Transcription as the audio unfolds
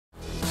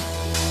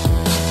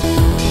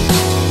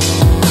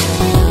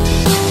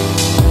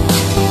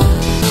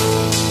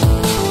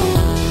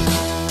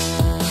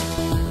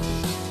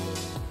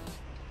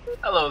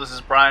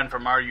Brian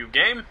from RU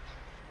Game.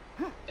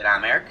 And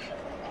I'm Eric.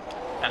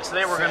 And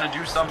today we're going to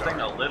do something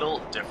a little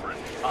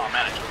different. Oh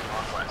man, I chose the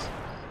wrong place.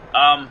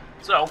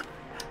 So,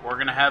 we're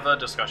going to have a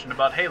discussion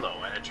about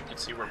Halo. And as you can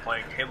see, we're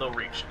playing Halo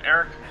Reach.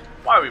 Eric,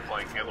 why are we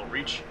playing Halo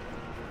Reach?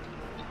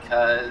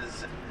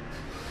 Because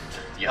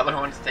the other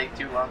ones take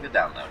too long to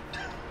download.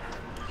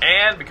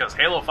 And because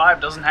Halo 5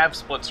 doesn't have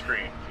split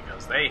screen.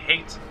 Because they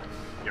hate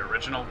the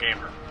original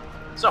gamer.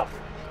 So,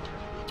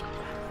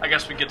 I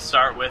guess we could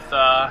start with,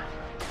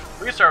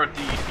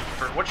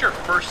 what's your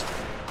first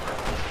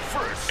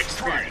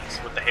experience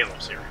with the Halo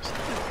series?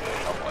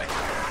 Oh boy.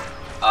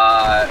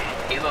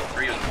 Halo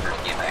 3 was the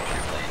first game I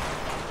actually played.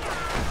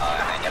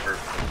 And I never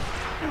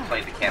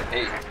played the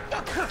campaign.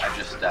 I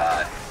just,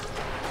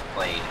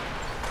 played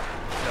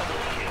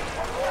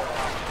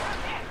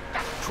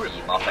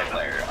the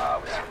multiplayer,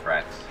 with some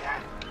friends.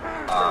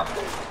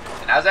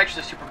 And I was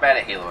actually super bad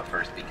at Halo at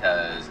first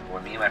because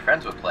when me and my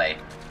friends would play,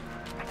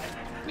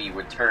 we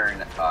would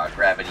turn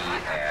gravity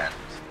and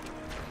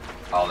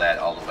all that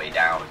all the way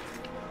down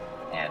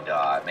and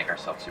make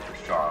ourselves super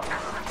strong.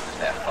 Just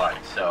have fun.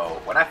 So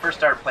when I first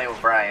started playing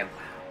with Brian,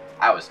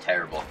 I was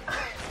terrible.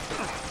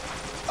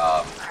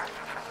 But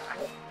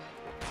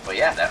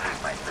yeah, that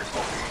was my first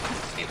experience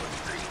with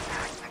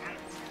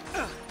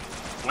Halo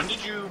 3. When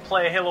did you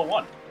play Halo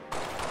 1?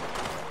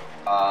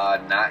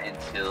 Not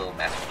until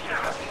Master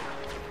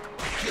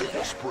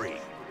Chief. Spree.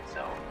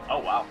 So. Oh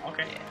wow,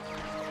 okay. Yeah.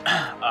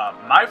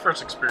 My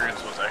first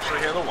experience was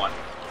actually Halo 1,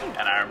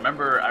 and I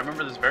remember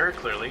this very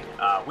clearly.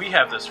 We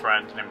have this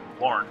friend named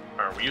Lauren,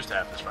 or we used to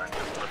have this friend,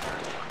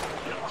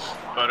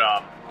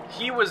 but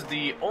he was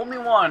the only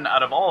one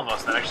out of all of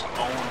us that actually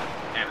owned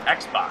an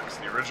Xbox,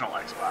 the original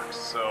Xbox.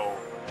 So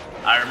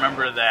I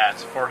remember that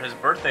for his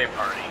birthday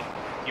party,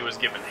 he was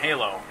given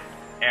Halo,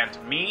 and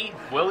me,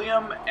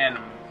 William, and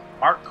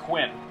Mark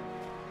Quinn,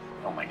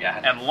 Oh my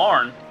god. and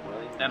Lauren,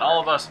 and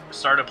all of us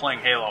started playing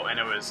Halo, and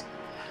it was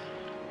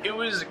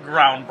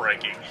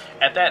groundbreaking.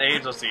 At that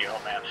age, let's see, oh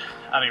man,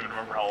 I don't even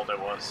remember how old I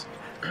was.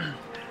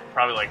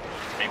 Probably like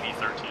maybe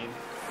 13,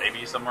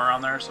 maybe somewhere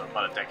around there, so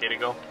about a decade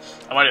ago.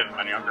 I might have even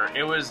been younger.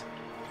 It was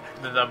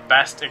the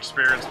best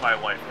experience of my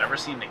life. Never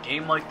seen a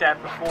game like that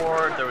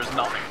before. There was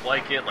nothing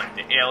like it, like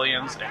the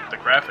aliens and the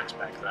graphics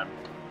back then.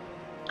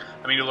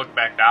 I mean, you look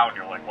back now and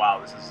you're like,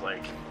 wow, this is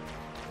like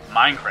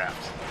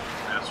Minecraft.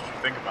 And that's what you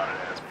think about it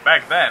as. But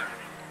back then,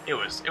 it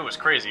was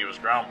crazy. It was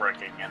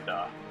groundbreaking, and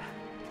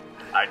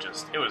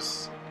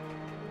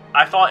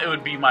I thought it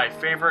would be my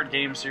favorite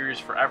game series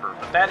forever,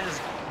 but that has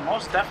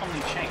most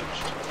definitely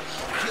changed.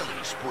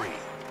 Killing spree.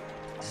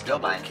 Still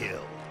Double mine.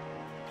 kill.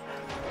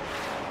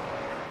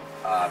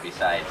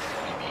 Besides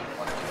maybe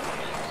one or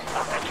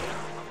two.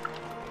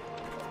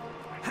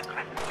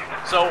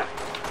 So,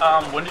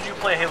 when did you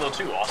play Halo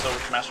 2? Also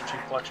with Master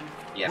Chief Collection?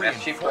 Yeah,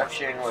 Master Chief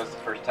Collection was the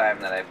first time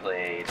that I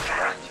played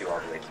 1 and 2 all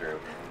the way through.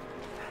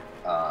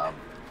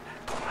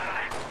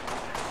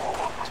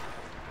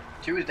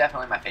 2 is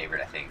definitely my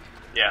favorite, I think.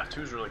 Yeah,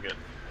 2 is really good.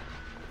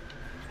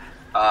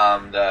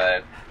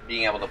 The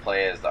being able to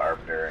play as the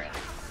Arbiter and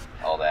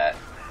all that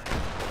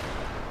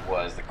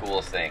was the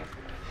coolest thing.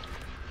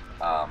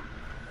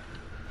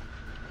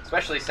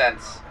 Especially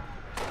since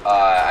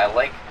I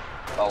like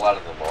a lot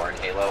of the lore in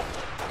Halo,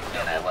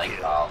 and I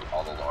like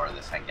all the lore of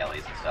the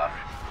Sengelis and stuff.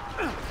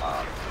 So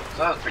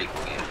that was a pretty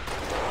cool game.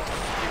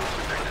 He was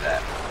super into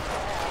that.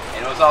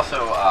 And it was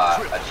also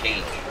a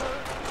change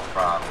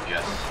from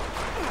just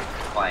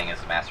playing as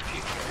the Master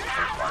Chief in the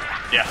first one.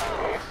 Yeah.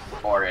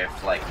 Or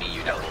if, like me,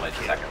 you never played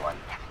the second one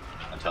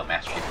until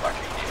Master Chief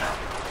Collection came out.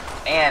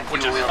 And Which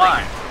is dual-wielding.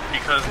 fine,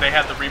 because they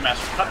had the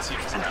remastered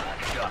cutscenes in that one.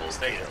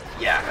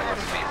 Yeah, that was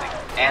amazing.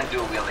 And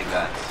dual-wielding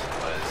guns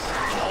was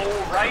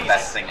the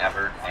best thing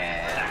ever,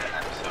 and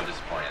I'm so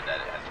disappointed that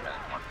it hasn't been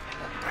more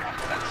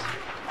since.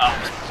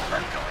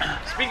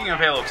 Speaking of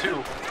Halo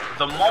 2,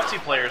 the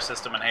multiplayer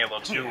system in Halo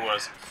 2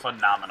 was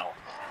phenomenal.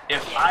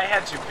 If I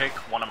had to pick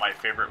one of my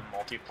favorite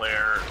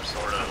multiplayer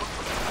sort of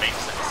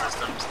basic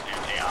systems in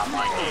an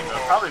online game, it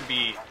would probably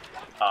be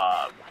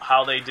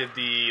how they did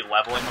the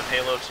leveling with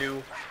Halo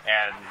 2,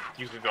 and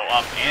you could go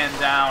up and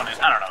down, and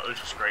I don't know, it was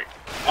just great.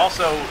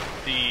 Also,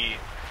 the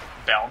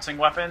balancing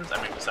weapons, I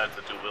mean, besides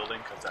the dual wielding,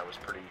 because that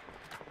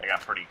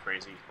got pretty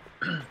crazy.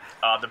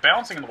 The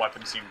balancing of the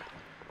weapons seemed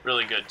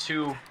really good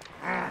too.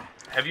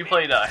 Have you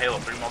played Halo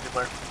 3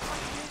 multiplayer?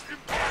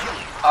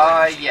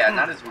 Yeah,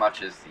 not as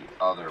much as the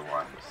other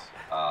ones.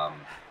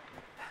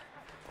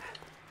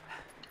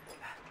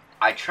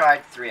 I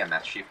tried 3 on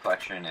Master Chief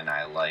Collection, and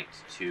I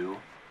liked 2.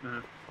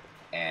 Mm-hmm.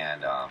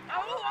 And,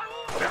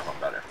 third one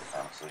better,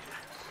 honestly.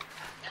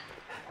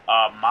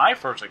 My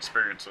first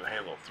experience with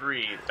Halo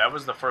 3, that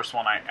was the first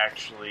one I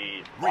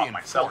actually bought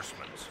myself.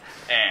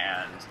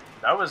 And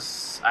that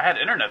was, I had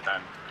internet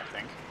then, I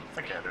think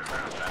I had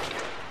internet then.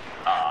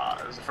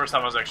 It was the first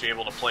time I was actually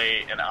able to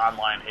play an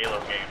online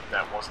Halo game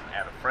that wasn't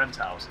at a friend's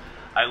house.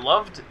 I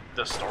loved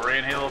the story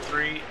in Halo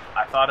 3.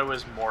 I thought it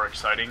was more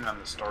exciting than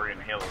the story in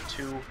Halo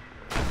 2,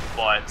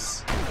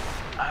 but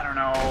I don't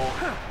know.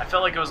 I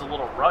felt like it was a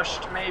little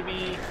rushed,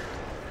 maybe.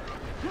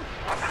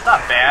 It's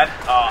not bad.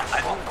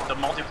 I think the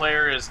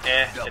multiplayer is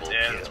It's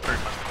It's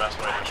pretty much the best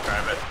way to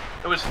describe it.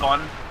 It was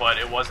fun, but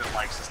it wasn't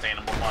like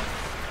sustainable fun.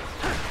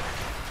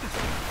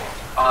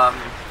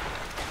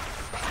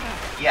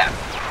 Yeah,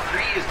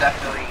 3 is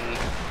definitely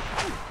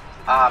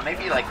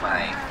maybe like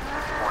my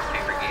fourth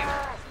favorite game.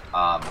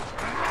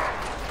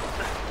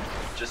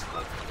 Just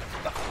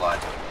the flood,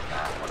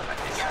 one of my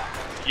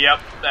favorites. Yep,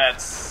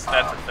 that's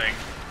a thing.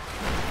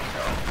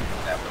 So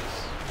that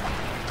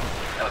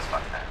was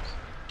fun times.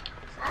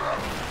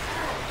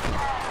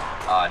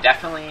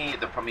 Definitely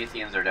the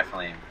Prometheans are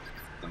definitely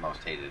the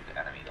most hated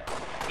enemy though. I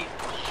hate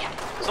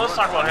them. So let's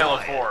talk about Halo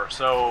 4.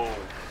 So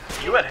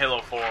you had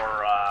Halo 4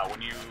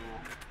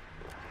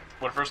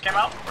 when it first came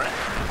out, right?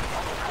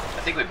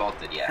 I think we both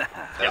did, yeah.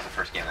 That was the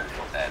first game that we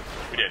both had.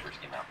 We did. First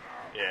came out.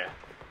 Yeah.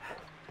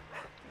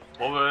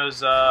 What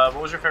was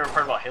your favorite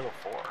part about Halo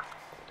 4?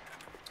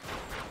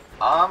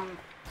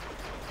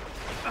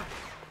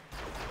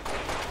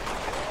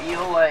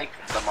 Feel like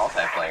the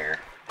multiplayer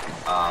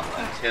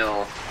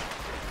until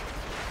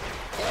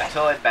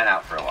it'd been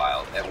out for a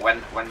while.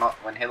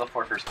 When Halo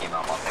 4 first came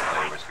out,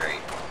 multiplayer was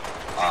great.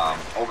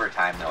 Over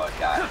time, though, it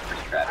got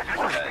pretty crappy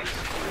because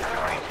you would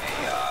join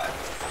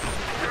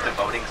with the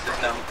voting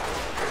system,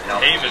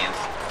 Haven.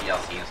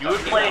 DLC and stuff. You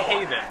would play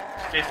Haven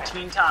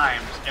 15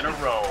 times in a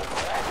row.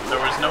 There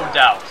was no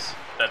doubt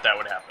that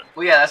would happen.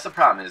 Well, yeah, that's the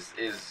problem. Is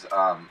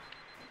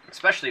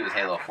especially with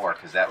Halo 4,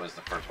 because that was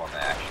the first one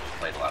that actually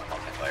played a lot of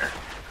multiplayer.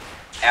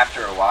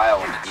 After a while,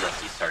 when the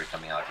DLC started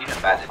coming out, if you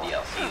didn't buy the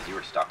DLCs, you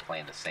were stuck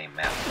playing the same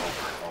map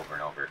over and over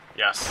and over.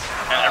 Yes,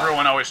 and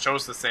everyone always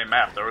chose the same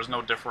map. There was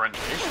no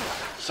differentiation.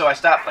 So I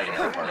stopped playing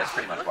Halo 4. That's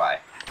pretty much why.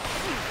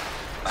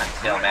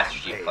 Until Master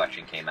Chief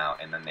Collection came out,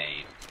 and then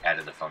they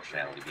added the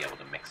functionality to be able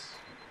to mix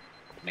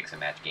and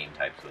match game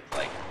types with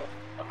like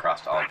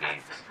across all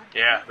games.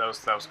 Yeah, that was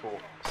cool.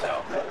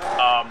 So,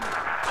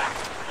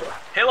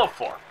 Halo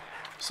 4.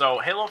 So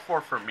Halo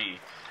 4 for me,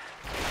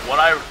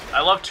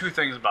 I love two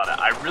things about it.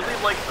 I really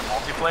like the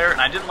multiplayer,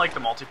 and I didn't like the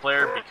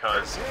multiplayer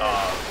because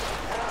of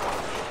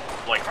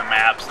like the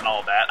maps and all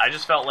of that. I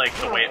just felt like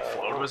the way it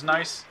flowed was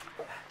nice.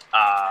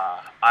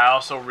 I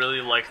also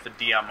really liked the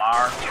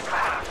DMR.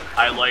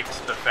 I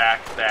liked the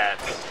fact that,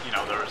 you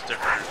know, there was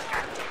different,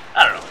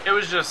 I don't know,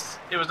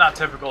 it was not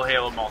typical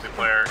Halo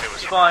multiplayer. It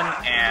was fun,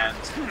 and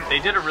they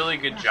did a really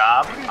good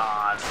job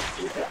on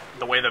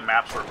the way the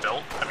maps were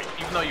built. I mean,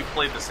 even though you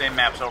played the same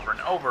maps over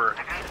and over,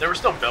 they were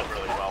still built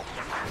really well.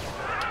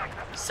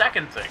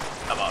 Second thing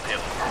about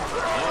Halo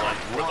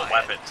were the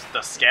weapons.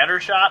 The scatter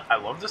shot, I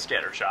love the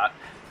scatter shot.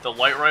 The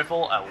light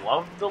rifle, I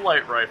love the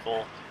light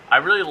rifle. I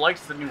really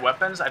liked the new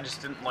weapons, I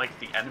just didn't like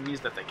the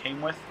enemies that they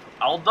came with.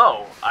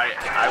 Although,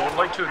 I would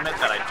like to admit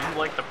that I do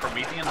like the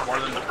Prometheans more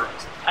than the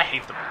Brutes. I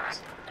hate the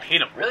Brutes. I hate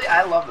them. Really?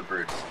 I love the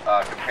Brutes,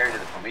 compared to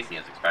the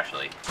Prometheans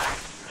especially.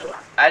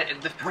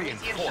 The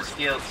Prometheans just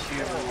feel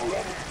too...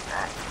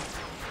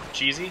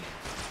 cheesy?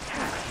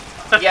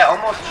 Yeah,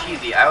 almost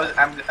cheesy.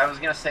 I was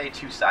gonna say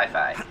too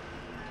sci-fi,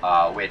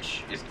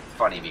 which is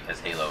funny because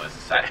Halo is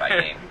a sci-fi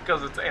game.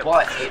 Because it's Halo.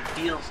 But it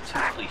feels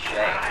too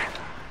cliche.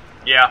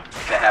 Yeah.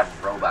 To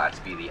have robots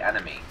be the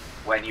enemy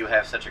when you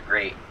have such a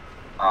great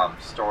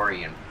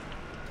story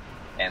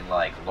and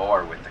like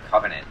lore with the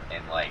Covenant,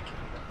 and like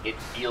it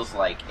feels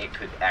like it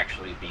could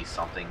actually be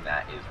something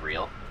that is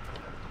real,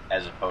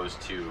 as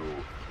opposed to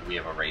we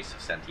have a race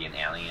of sentient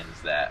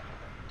aliens that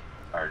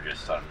are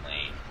just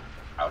suddenly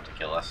out to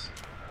kill us.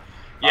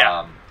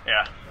 Yeah.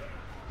 Yeah.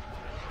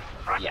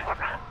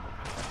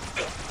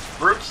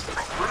 Brutes.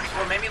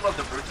 What made me love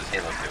the Brutes is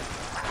Halo 2.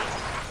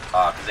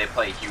 Because they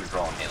play a huge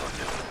role in Halo 2.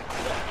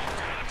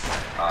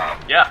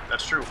 Yeah,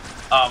 that's true.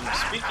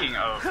 Speaking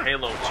of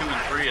Halo 2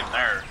 and 3 in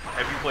there,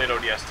 have you played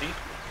ODST?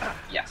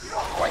 Yes,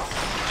 quite.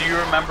 Do you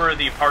remember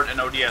the part in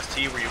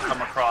ODST where you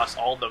come across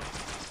all the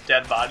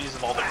dead bodies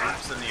of all the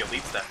groups and the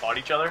elites that fought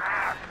each other?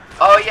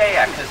 Oh,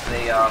 yeah, because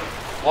they,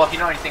 well, if you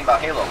know anything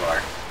about Halo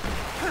lore,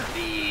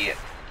 the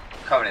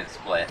Covenant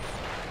split,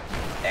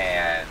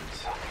 and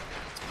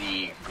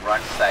the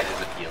Grunts sided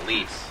with the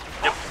elites.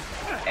 Yep.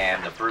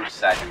 And the Brutes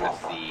sided with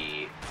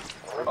the...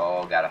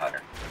 Oh, got a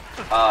hunter.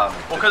 Well,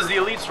 because the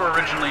elites were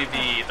originally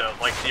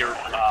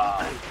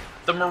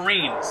the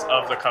Marines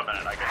of the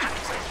Covenant, I guess you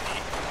could say.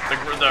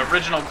 The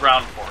original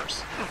ground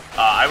force.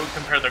 I would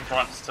compare the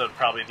Grunts to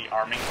probably the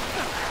Army.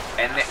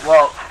 And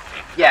well,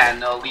 yeah, and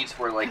the elites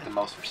were like the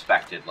most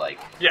respected, like...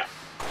 Yeah.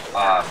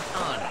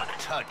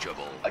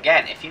 Untouchable.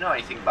 Again, if you know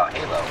anything about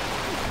Halo,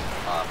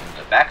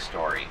 the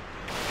backstory,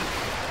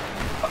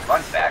 a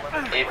fun fact,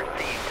 if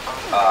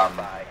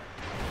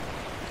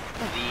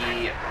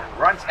the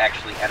Grunts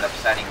actually end up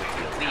siding with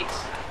the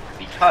elites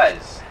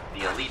because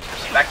the elites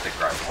respect the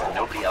Grunts and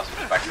nobody else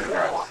respects the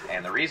Grunts.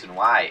 And the reason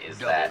why is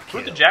that...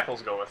 Who'd the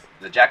Jackals go with?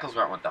 The Jackals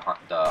went with the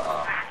Grunts.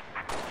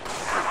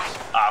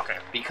 Ah, okay.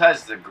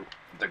 Because the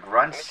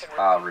Grunts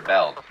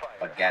rebelled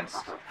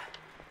against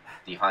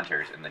the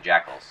Hunters and the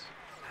Jackals.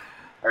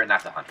 Or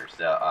not the Hunters,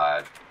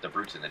 the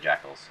Brutes and the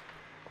Jackals.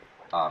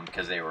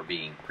 Because they were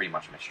being pretty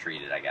much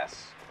mistreated, I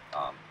guess.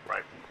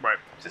 Right.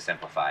 To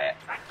simplify it.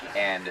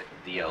 And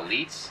the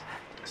elites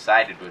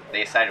sided with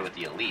the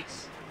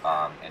elites,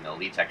 and the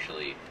elites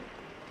actually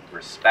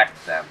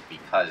respect them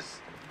because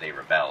they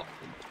rebelled.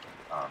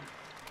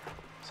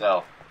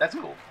 So that's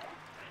cool.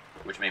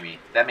 Which made me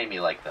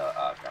like the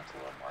grunts a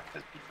little more,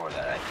 because before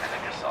that I kind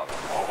of just saw them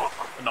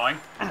Annoying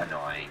and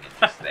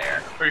just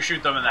there. Or you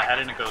shoot them in the head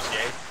and it goes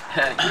yay.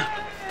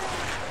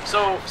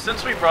 So,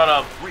 since we brought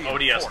up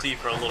ODST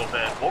for a little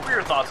bit, what were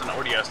your thoughts on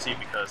ODST?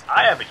 Because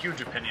I have a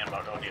huge opinion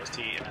about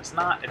ODST, and it's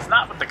not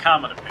with the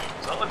common opinion.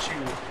 So I'll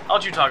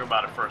let you talk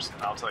about it first,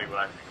 and I'll tell you what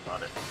I think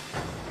about it.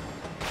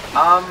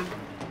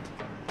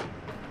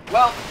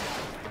 Well,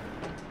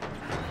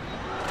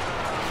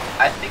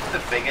 I think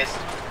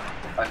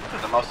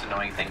the most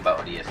annoying thing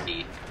about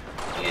ODST is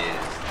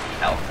the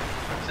health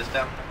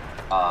system.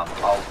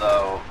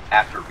 Although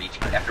after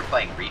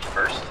playing Reach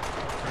first,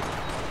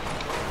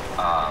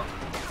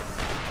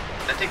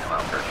 that didn't come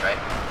out first, right?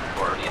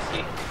 Before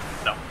ODST?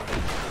 No.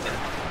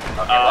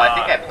 Okay, well I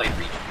think I played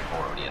Reach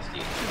before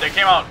ODST. They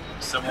came out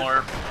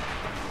similar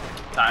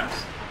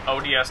times.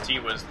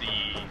 ODST was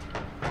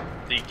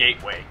the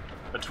gateway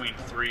between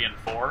 3 and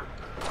 4.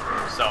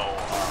 So,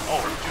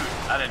 oh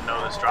dude, I didn't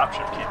know this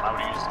dropship came out. I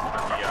would use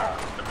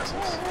the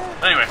missiles.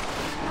 But anyway,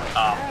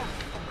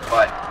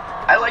 but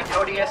I liked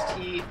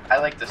ODST. I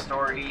like the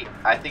story.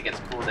 I think it's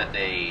cool that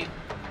they,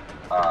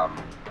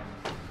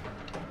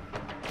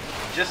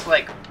 just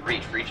like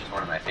Reach. Reach is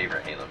one of my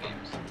favorite Halo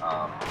games.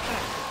 I'm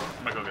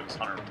gonna go get this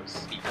hunter with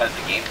this. Because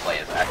the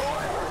gameplay is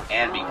excellent,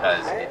 and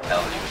because it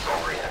tells you a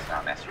story that's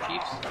not Master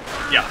Chief's.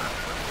 Yeah.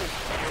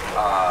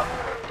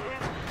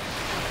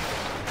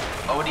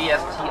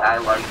 ODST I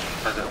liked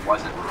because it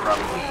wasn't from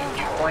the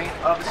viewpoint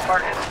of the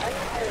Spartans,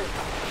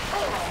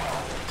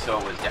 so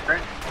it was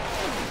different.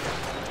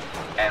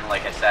 And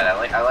like I said,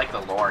 I like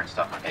the lore and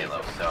stuff of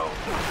Halo. So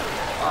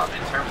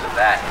in terms of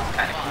that, it's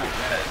kind of cool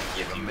because it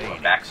gives you a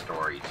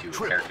backstory to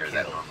a character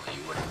that normally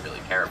you wouldn't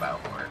really care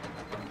about or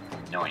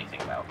know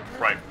anything about.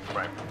 Right.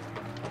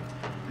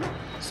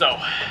 So,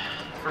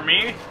 for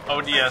me,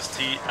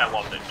 ODST, I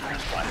loved it.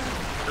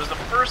 It was the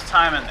first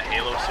time in the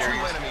Halo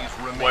series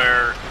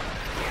where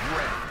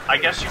I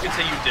guess you could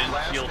say you didn't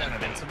feel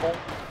invincible.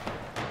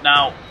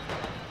 Now,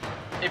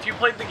 if you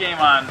played the game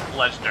on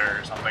Legendary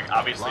or something,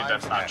 obviously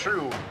that's not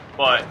true,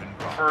 but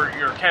for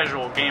your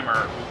casual gamer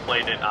who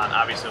played it on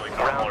obviously like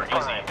normal or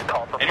easy,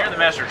 and you're the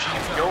Master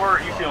Chief,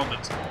 you feel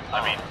invincible.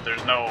 I mean,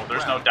 there's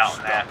no doubt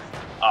in that.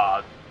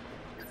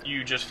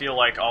 You just feel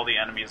like all the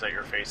enemies that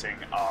you're facing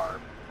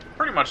are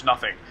pretty much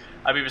nothing.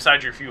 I mean,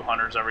 besides your few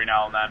hunters every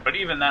now and then, but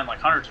even then, like,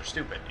 hunters are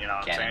stupid, you know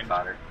what I'm saying?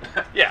 Fodder.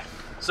 Yeah.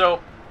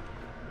 So,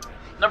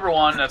 number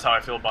one, that's how I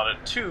feel about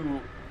it.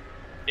 Two,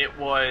 it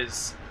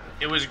was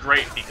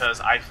great because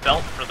I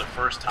felt for the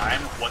first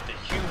time what the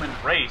human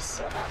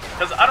race,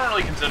 because I don't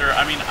really consider,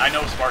 I mean, I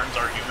know Spartans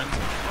are humans,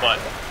 but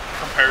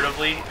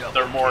comparatively,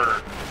 they're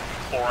more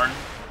foreign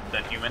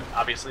than human,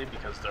 obviously,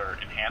 because they're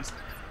enhanced.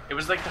 It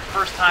was like the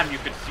first time you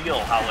could feel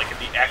how like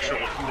the actual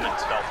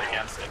humans felt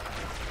against it.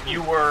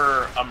 You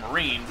were a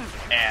Marine,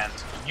 and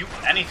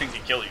anything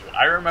could kill you.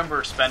 I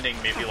remember spending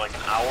maybe like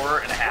an hour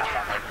and a half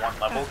on like one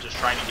level just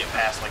trying to get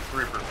past like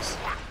 3 brutes,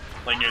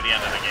 like near the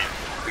end of the game.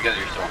 Because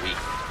you're so weak.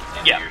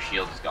 And yeah. Your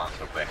shield is gone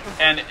so quick.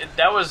 And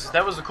that was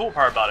the cool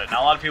part about it.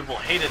 Now a lot of people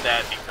hated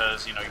that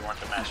because, you know, you weren't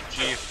the Master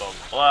Chief, blah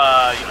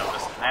blah blah, you know,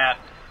 this and that.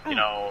 You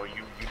know,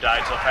 you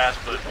died so fast,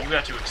 but you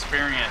got to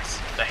experience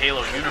the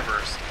Halo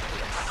universe,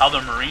 how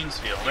the Marines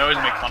feel. We always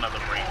make fun of the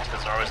Marines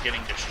because they're always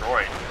getting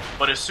destroyed.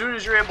 But as soon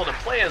as you're able to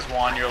play as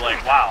one, you're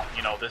like, wow,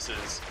 you know, this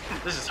is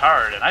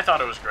hard. And I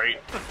thought it was great.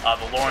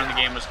 The lore in the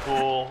game was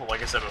cool.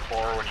 Like I said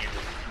before, when you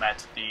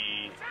met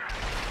the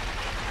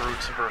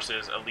brutes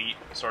versus elite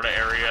sort of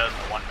area in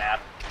the one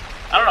map.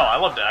 I don't know, I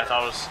loved it. I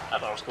thought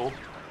it was cool.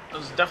 It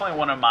was definitely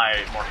one of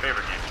my more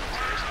favorite games in the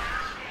series.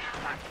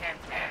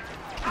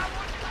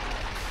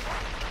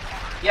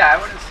 Yeah, I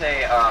wouldn't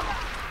say.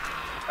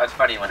 It's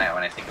funny when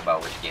I think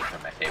about which games are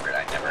my favorite.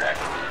 I never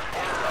actually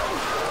think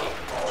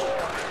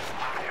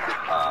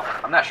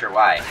about I'm not sure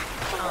why,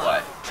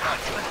 but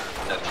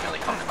it doesn't really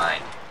come to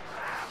mind.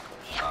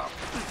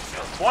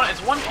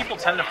 It's one people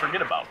tend to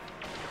forget about.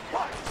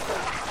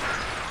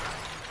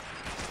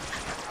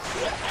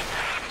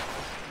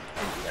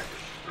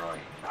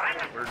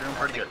 We're doing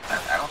pretty good.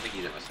 I don't think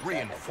either of us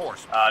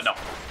reinforced. No.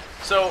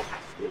 So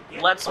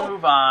let's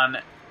move on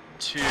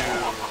to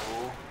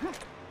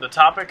the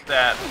topic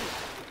that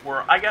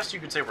I guess you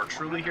could say we're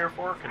truly here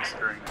for,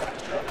 considering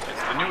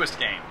it's the newest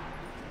game,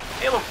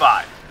 Halo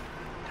 5.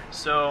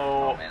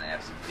 So, oh, man, I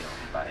have some feelings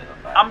about Halo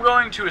 5. I'm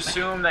going to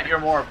assume that you're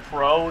more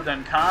pro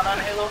than con on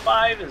Halo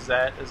 5. Is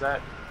that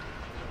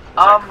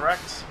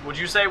correct? Would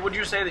you say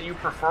that you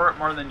prefer it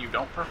more than you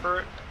don't prefer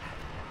it?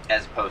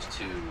 As opposed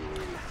to,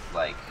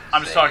 like,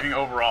 I'm just talking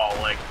overall.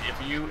 Like,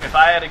 if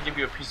I had to give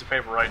you a piece of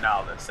paper right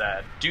now that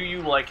said, "Do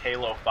you like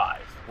Halo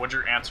 5?" Would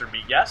your answer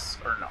be yes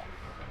or no?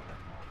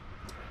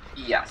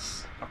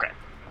 Yes. Okay.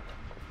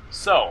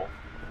 So,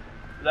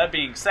 that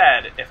being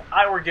said, if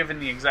I were given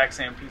the exact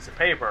same piece of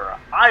paper,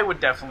 I would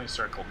definitely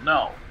circle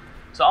no.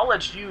 So I'll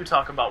let you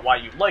talk about why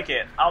you like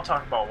it. I'll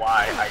talk about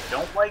why I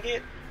don't like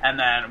it, and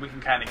then we can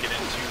kind of get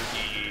into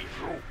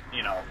the,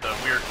 you know, the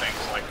weird things,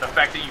 like the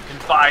fact that you can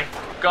buy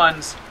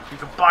guns. You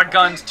can buy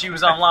guns to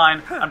use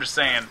online. I'm just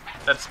saying,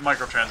 that's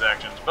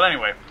microtransactions. But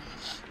anyway.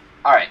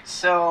 Alright,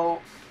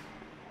 so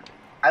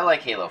I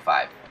like Halo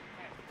 5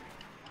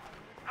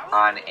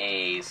 on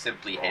a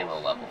simply Halo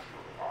level.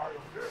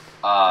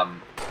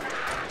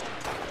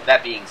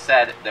 That being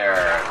said, there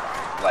are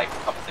like a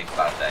couple things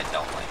about it that I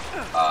don't like.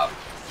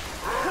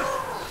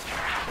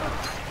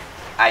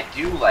 I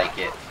do like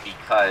it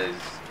because,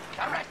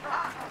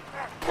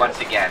 once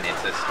again,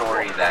 it's a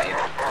story that it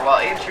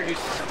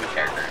introduces some new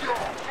characters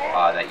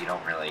that you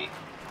don't really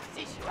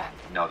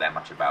know that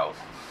much about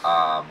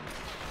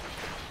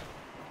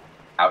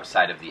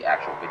outside of the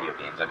actual video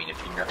games. I mean, if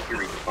you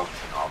read the books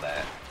and all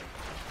that,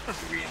 if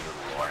you read into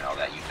the lore and all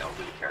that, you know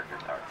who the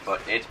characters are.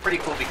 But it's pretty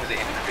cool because it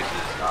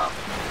introduces some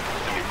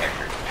new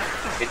characters.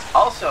 It's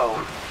also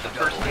the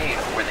first game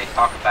where they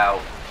talk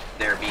about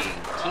there being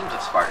teams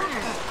of Spartans,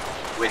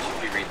 which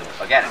if you read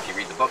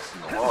the books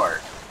and the lore,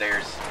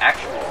 there's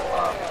actual,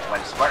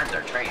 when Spartans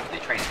are trained, they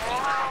train in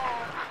teams.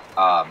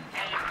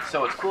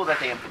 So it's cool that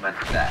they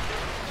implemented that.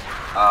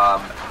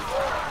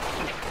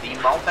 The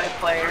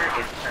multiplayer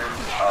in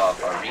terms of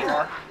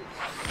arena,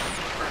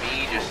 for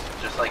me,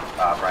 just like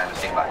Brian was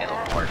saying about Halo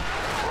 4,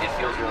 it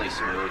feels really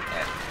smooth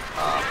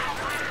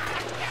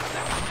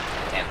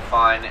and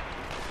fun.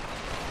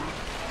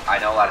 I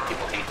know a lot of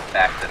people hate the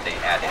fact that they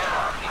added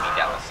aiming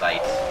down the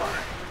sights,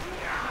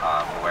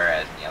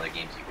 whereas in the other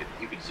games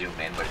you could zoom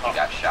in, but if you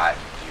got shot,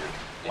 you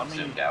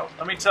zoomed out.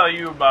 Let me tell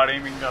you about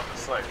aiming down the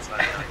sights.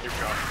 Keep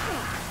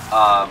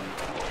going.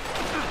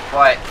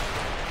 But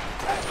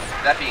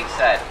that being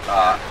said,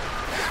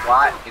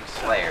 SWAT and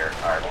Slayer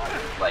are,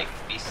 like,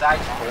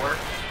 besides 4,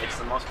 it's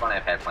the most fun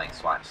I've had playing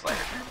SWAT and Slayer.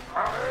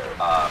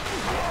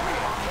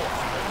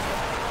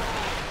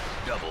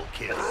 Double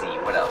kill. Let's see,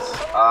 what else?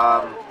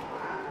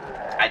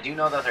 I do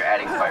know that they're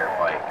adding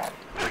Firefight,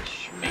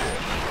 which makes me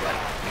like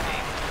the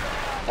game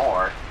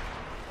more.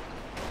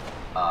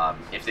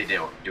 If they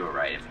do it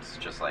right, if it's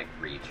just like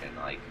Reach and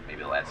like maybe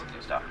they'll add some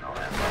new stuff and all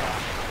that.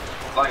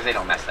 But as long as they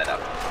don't mess that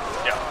up.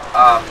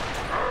 Yeah.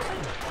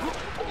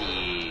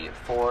 The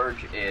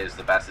Forge is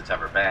the best it's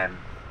ever been.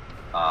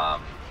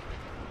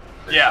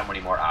 There's so many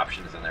more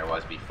options than there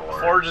was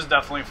before. Forge is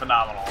definitely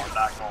phenomenal, I'm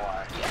not gonna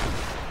lie.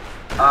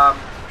 Yeah.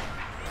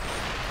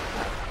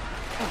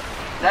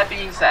 That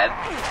being said,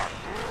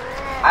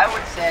 I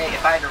would say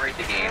if I had to rate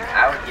the game,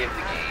 I would give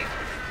the game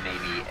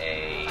maybe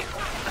a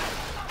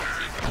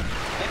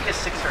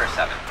 6 or a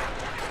 7.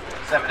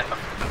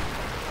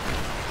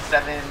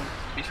 7,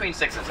 between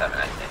 6 and 7,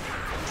 I'd say.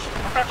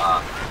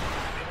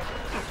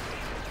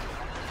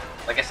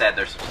 Like I said,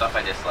 there's some stuff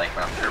I dislike,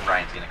 but I'm sure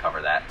Brian's going to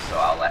cover that, so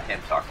I'll let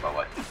him talk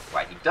about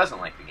why he doesn't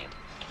like the game.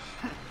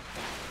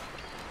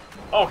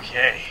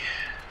 Okay.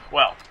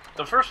 Well,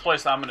 the first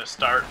place I'm going to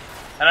start,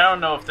 and I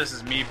don't know if this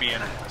is me being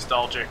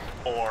nostalgic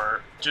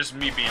or just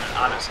me being an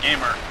honest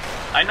gamer,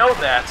 I know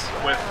that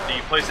with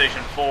the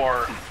PlayStation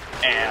 4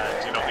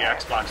 and, you know, the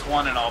Xbox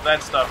One and all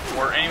that stuff,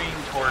 we're aiming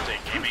towards a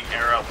gaming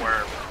era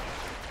where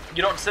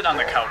you don't sit on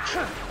the couch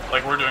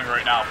like we're doing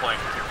right now playing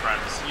with your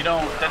friends. You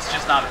don't, that's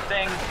just not a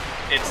thing.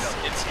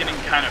 It's getting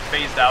kind of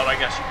phased out, I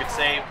guess you could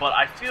say, but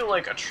I feel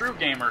like a true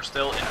gamer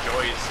still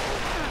enjoys,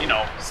 you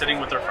know, sitting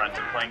with their friends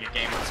and playing a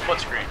game with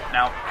split screen.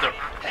 Now,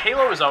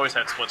 Halo has always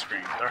had split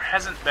screen. There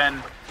hasn't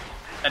been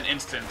an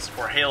instance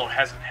where Halo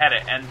hasn't had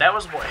it, and that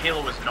was what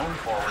Halo was known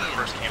for when it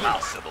first came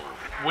out.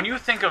 When you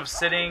think of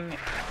sitting...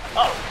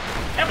 Oh,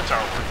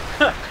 Avatar.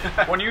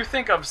 When you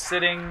think of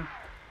sitting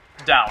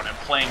down and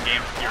playing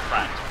games with your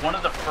friends, one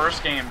of the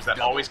first games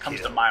that always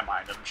comes to my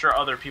mind, and I'm sure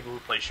other people who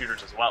play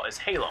shooters as well, is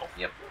Halo.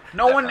 Yep.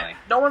 No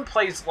one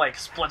plays like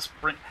split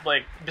screen,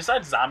 like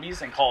besides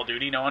zombies and Call of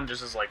Duty. No one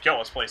just is like, yo,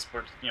 let's play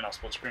split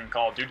screen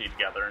Call of Duty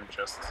together and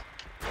just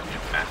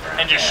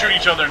shoot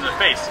each other in the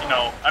face. You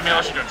know, I mean,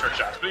 unless you're doing trick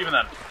shots, but even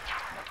then,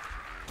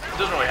 it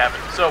doesn't really happen.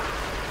 So,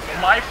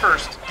 my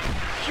first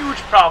huge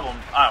problem,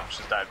 I almost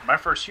just died. My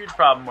first huge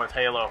problem with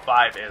Halo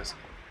 5 is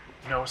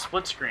no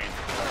split screen.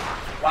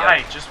 Why?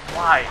 Yep. Just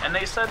why? And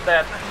they said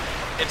that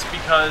it's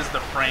because the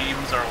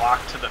frames are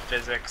locked to the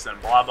physics and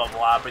blah blah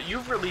blah, but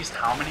you've released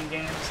how many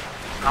games?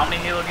 How many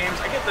Halo games?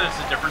 I get that it's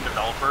a different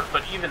developer,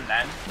 but even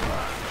then,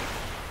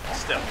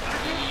 still.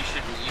 You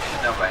should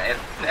know, but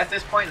at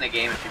this point in the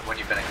game, when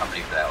you've been a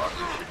company for that long,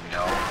 you should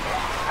know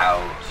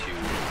how to...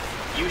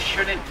 You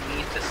shouldn't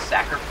need to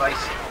sacrifice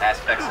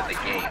aspects of the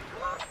game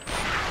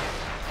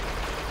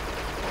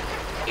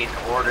in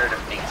order to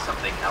make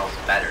something else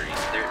better.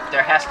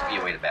 There has to be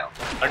a way to balance.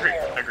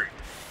 Agree.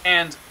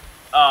 And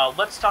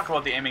let's talk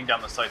about the aiming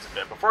down the sights a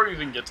bit before we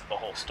even get to the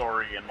whole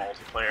story and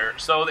multiplayer.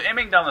 So the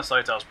aiming down the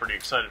sights I was pretty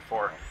excited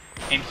for,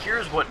 and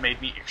here's what made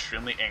me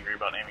extremely angry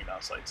about aiming down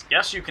the sights.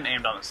 Yes, you can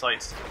aim down the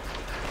sights,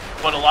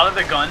 but a lot of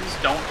the guns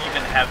don't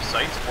even have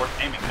sights worth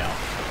aiming down.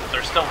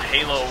 They're still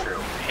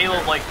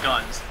Halo-like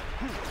guns.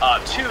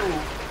 2,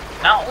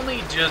 not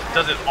only just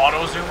does it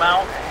auto zoom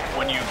out,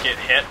 when you get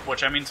hit,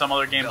 which I mean some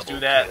other games do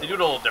that. They do it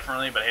a little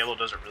differently, but Halo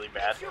does it really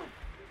bad.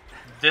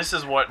 This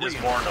is what is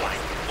more annoying.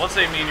 Let's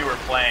say me and you were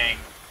playing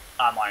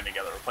online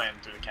together, we're playing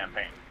through the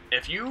campaign.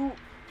 If you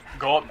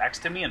go up next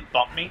to me and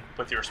bump me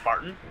with your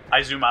Spartan,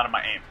 I zoom out of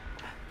my aim.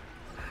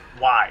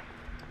 Why?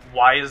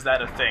 Why is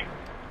that a thing?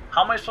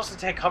 How am I supposed to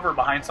take cover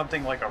behind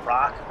something like a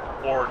rock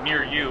or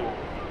near you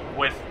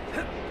with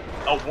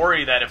a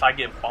worry that if I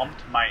get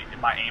bumped, my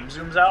aim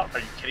zooms out? Are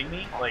you kidding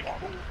me? Like,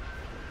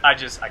 I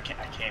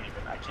can't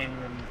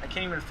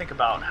even think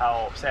about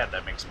how sad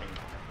that makes me.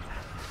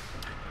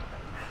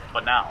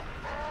 But now,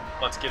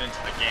 let's get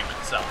into the game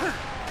itself.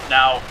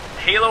 Now,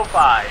 Halo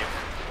 5,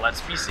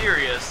 let's be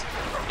serious,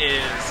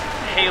 is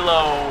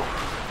Halo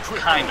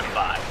kind of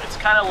 5. It's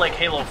kind of like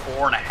Halo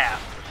 4.5.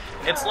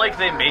 It's like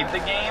they made the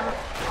game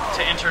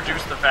to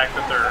introduce the fact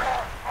that they're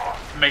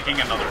making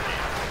another game.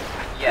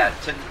 Yeah,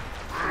 to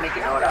make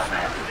a note on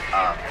that,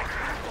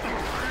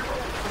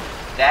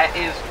 that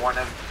is one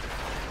of...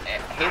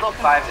 Halo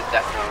 5 is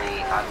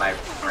definitely on my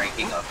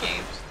ranking of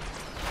games.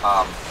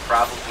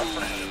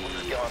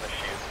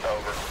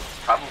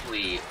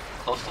 Probably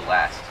close to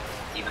last,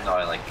 even though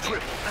I like the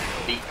game.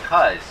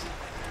 Because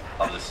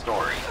of the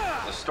story.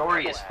 The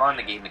story is fun,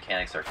 the game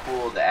mechanics are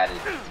cool, the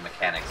added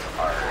mechanics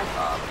are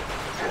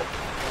cool.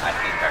 I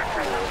think are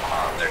cool.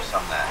 There's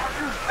some that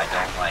I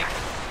don't like.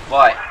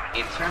 But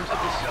in terms of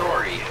the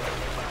story,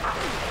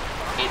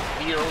 it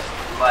feels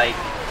like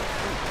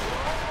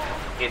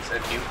it's a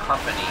new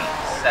company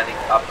setting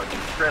up a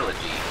new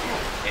trilogy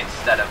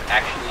instead of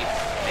actually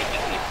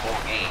making a full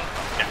game.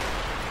 Yeah.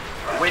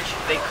 Which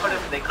they could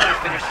have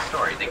finished the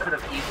story. They could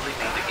have easily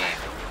made the game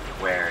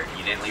where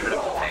you didn't leave it a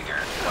cliffhanger.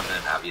 It wasn't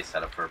an obvious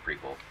setup for a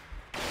prequel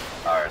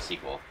or a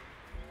sequel,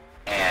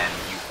 and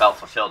you felt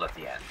fulfilled at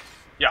the end.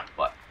 Yeah.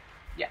 But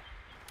yeah.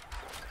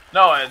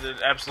 No,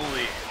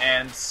 absolutely.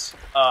 And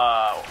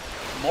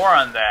more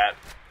on that,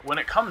 when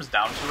it comes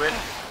down to it,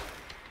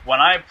 when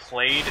I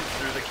played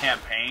through the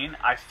campaign,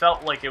 I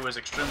felt like it was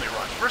extremely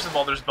rushed. First of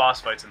all, there's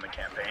boss fights in the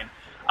campaign.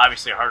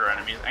 Obviously harder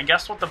enemies. And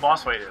guess what the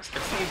boss fight is?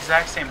 It's the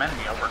exact same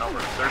enemy over and over.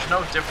 There's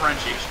no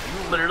differentiation.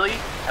 You literally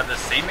have the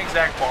same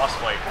exact boss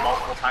fight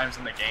multiple times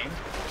in the game.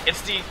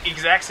 It's the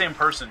exact same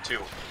person,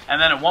 too.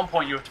 And then at one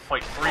point, you have to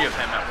fight 3 of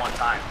him at one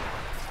time.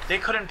 They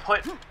couldn't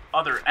put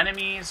other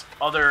enemies,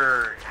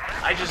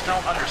 I just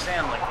don't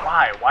understand, like,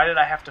 why? Why did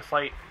I have to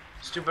fight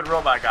stupid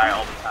robot guy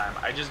all the time?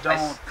 I just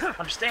don't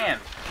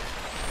understand.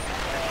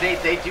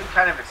 They do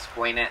kind of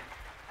explain it,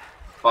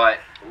 but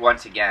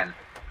once again,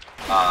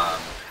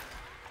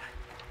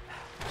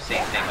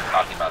 same thing with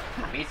talking about the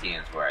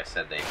Prometheans, where I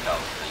said they felt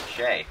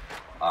cliche.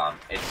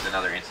 It's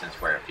another instance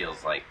where it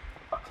feels like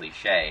a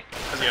cliche.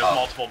 Because he has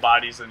multiple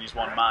bodies and he's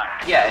one mind.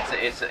 Yeah,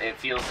 it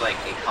feels like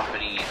a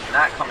company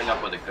not coming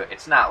up with a good...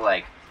 It's not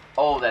like,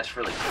 oh, that's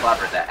really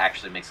clever, that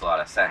actually makes a lot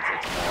of sense.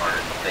 It's more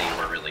they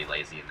were really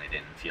lazy and they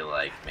didn't feel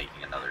like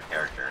making another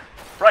character.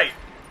 Right.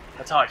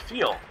 That's how I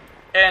feel.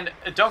 And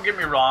don't get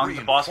me wrong,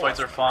 the boss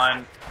fights are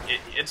fun.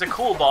 It's a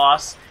cool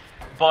boss,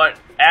 but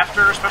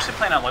after, especially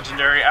playing on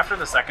Legendary, after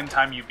the second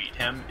time you beat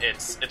him,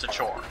 it's a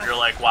chore. You're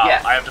like, wow,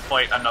 yeah. I have to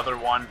fight another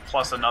one,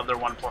 plus another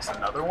one, plus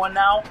another one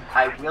now.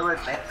 I will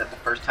admit that the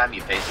first time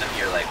you face him,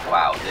 you're like,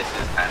 wow, this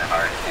is kind of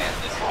hard, and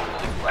this is a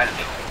really cool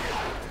enemy.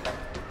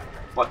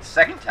 But the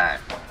second time,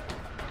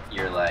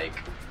 you're like,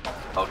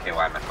 okay,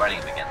 why am I fighting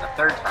him again? The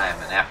third time,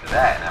 and after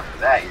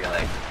that, you're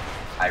like,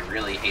 I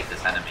really hate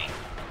this enemy.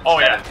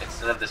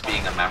 Instead of this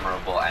being a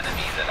memorable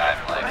enemy that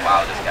I'm like,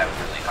 wow, this guy was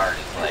really hard,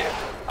 it's like,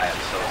 I am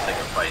so sick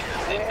of fighting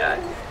the same guy.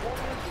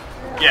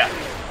 Yeah.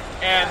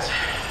 And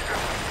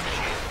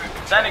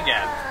then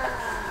again,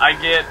 I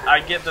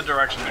get the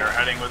direction they're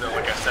heading with it,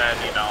 like I said,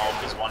 you know,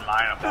 he's one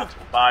mind of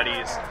multiple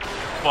bodies.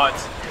 But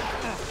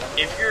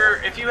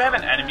if you have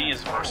an enemy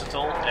as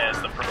versatile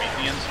as the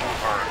Prometheans, who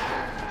are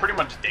pretty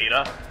much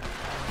Data,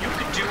 you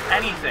could do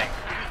anything.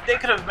 They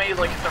could have made,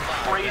 like, the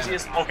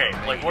craziest... Okay,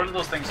 like, what are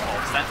those things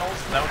called? Sentinels?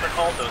 Is that what they're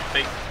called? Those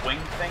big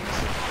winged things?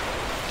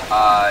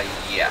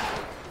 Yeah.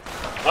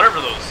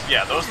 Whatever those...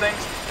 Yeah, those things.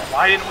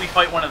 Why didn't we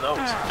fight one of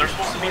those? They're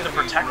supposed to be the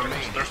protectors.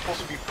 They're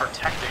supposed to be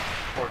protecting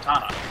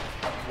Cortana.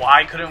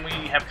 Why couldn't we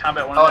have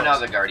combat one of those? Oh, no,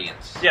 the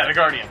Guardians. Yeah, the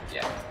Guardian.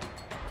 Yeah.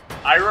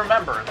 I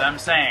remember them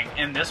saying,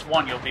 in this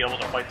one, you'll be able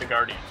to fight the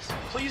Guardians.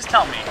 Please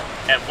tell me,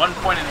 at one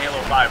point in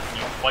Halo 5, when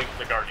you fight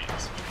the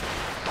Guardians.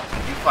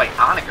 You fight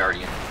on a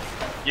Guardian.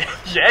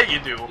 Yeah, you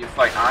do. You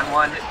fight on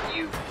one,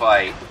 you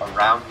fight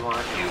around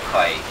one, you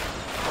fight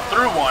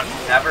through one.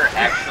 You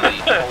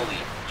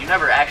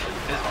never actually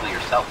physically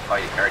yourself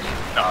fight a Guardian.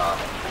 No.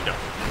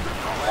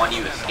 One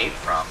you escape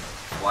from,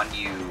 one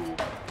you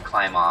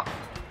climb off.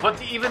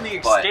 But even the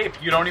escape,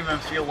 you don't even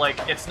feel like...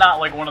 It's not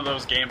like one of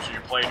those games where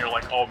you play and you're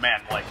like, oh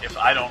man, like, if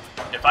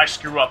I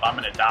screw up, I'm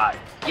gonna die.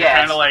 Yeah,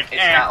 kind of like,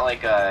 it's not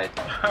like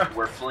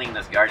we're fleeing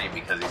this Guardian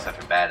because he's such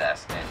a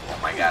badass, and oh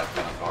my god, if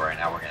we don't go right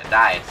now, we're gonna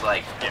die. It's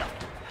like,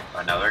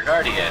 another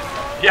Guardian.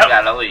 Yep. You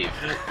gotta leave.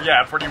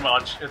 Yeah, pretty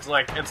much. It's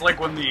like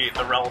when the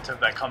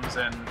relative that comes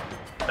in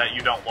that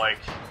you don't like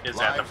is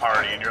at the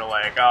party, and you're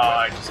like, oh,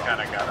 I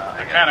gotta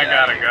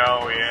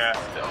go, yeah.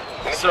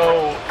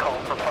 So,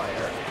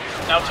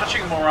 now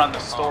touching more on the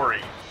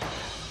story,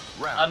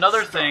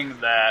 another thing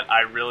that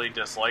I really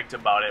disliked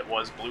about it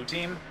was Blue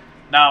Team.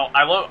 Now,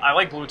 I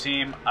like Blue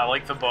Team, I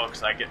like the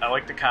books, I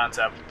like the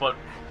concept, but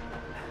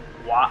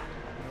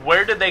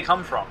where did they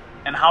come from?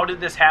 And how did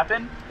this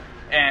happen?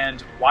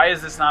 And why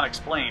is this not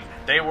explained?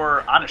 They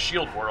were on a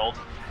S.H.I.E.L.D. world.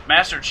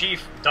 Master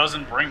Chief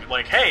doesn't bring,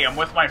 like, hey, I'm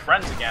with my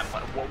friends again.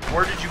 Like,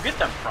 where did you get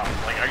them from?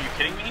 Like, are you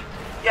kidding me?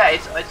 Yeah,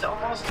 it's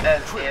almost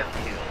as if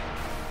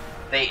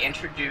they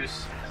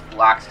introduce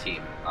Locke's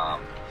team,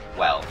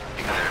 well,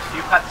 because there's a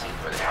few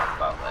cutscenes where they talk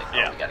about, like,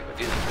 oh, we gotta go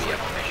do this, we have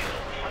a mission.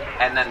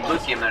 And then Blue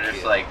Team, they're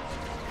just like,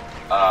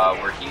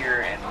 we're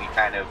here, and we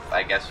kind of,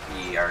 I guess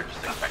we are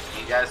just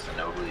expecting you guys to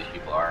know who these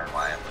people are and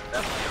why I'm with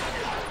them.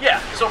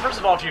 Yeah, so first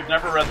of all, if you've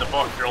never read the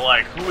book, you're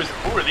like, who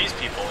are these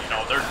people? You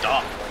know, they're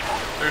dumb.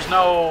 There's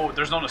no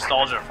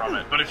nostalgia from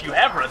it. But if you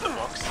have read the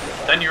books,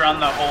 then you're on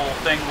the whole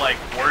thing like,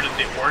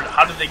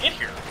 how did they get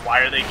here? Why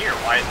are they here?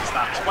 Why is this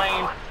not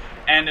explained?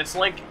 And it's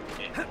like,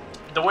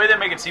 the way they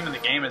make it seem in the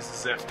game is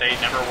as if they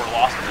never were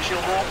lost in the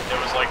S.H.I.E.L.D. world. It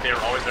was like they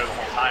were always there the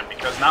whole time,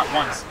 because not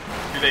once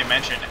do they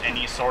mention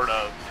any sort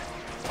of,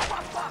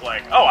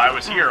 like, oh, I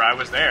was here, I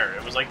was there.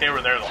 It was like they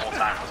were there the whole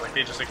time. It was like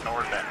they just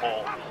ignored that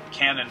whole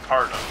canon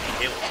part of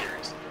the Halo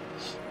series.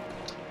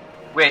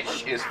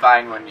 Which is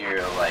fine when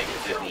you're, like,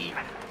 Disney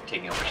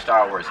taking over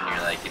Star Wars and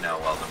you're like, you know,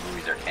 well, the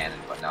movies are canon,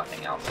 but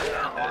nothing else is,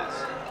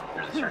 because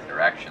there's a certain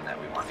direction that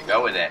we want to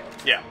go with it.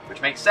 Yeah.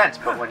 Which makes sense,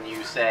 but when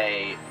you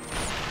say,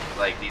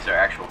 like, these are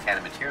actual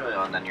canon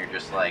material, and then you're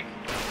just like,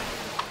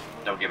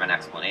 don't give an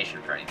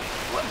explanation for anything.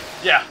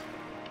 Yeah.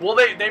 Well,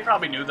 they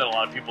probably knew that a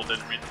lot of people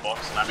didn't read the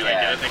books, and I mean, I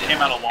get it, they came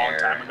out a long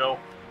time ago.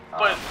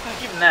 But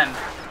even then,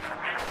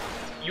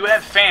 you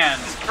have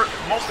fans,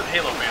 most of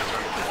Halo fans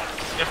are in the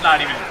 20s, if not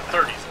even in the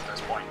 30s at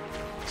this point.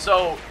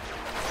 So,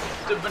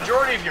 the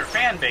majority of your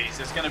fan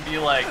base is going to be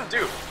like,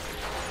 dude,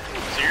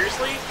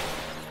 seriously?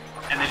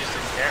 And they just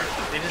didn't care.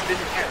 They just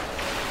didn't care.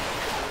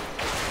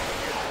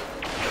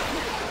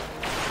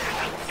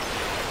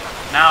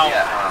 Now,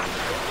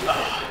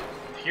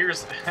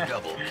 here's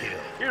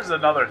here's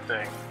another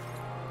thing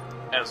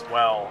as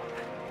well.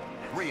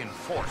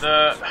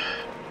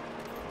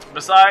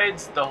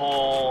 Besides the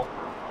whole,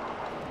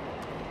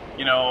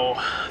 you know,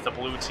 the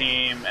Blue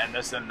Team and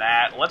this and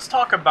that, let's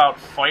talk about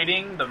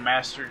fighting the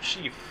Master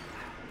Chief.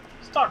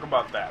 Let's talk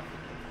about that.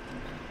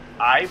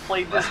 I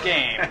played this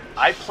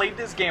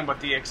game with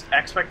the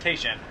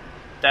expectation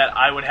that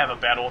I would have a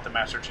battle with the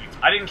Master Chief.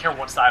 I didn't care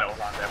what side I was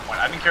on at that point.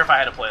 I didn't care if I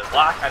had to play as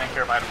Locke. I didn't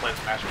care if I had to play as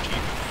the Master Chief.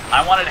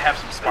 I wanted to have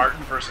some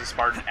Spartan versus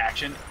Spartan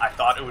action. I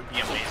thought it would be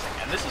amazing.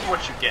 And this is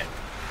what you get.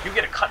 You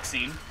get a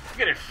cutscene. You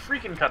get a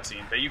freaking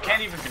cutscene that you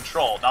can't even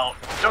control. Now,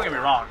 don't get me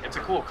wrong. It's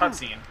a cool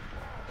cutscene.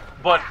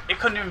 But it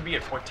couldn't even be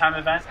a quick time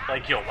event.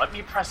 Like, yo, let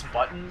me press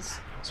buttons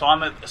so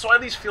I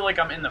at least feel like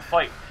I'm in the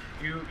fight.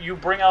 You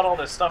bring out all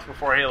this stuff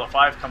before Halo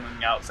 5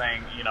 coming out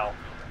saying, you know,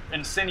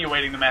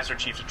 insinuating the Master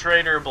Chief's a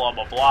traitor, blah,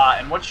 blah, blah.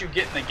 And what you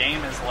get in the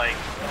game is, like,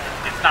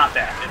 it's not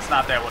that. It's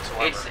not that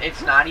whatsoever.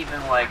 It's not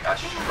even, like, a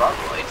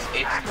struggle. It's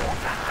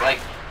like,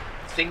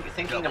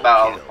 thinking about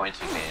all the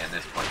points we've made at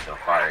this point so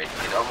far, it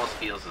almost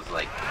feels as,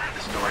 like, the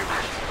story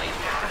was just lazy.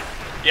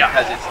 Yeah.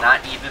 Because it's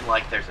not even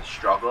like there's a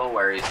struggle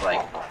where he's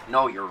like,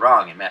 no, you're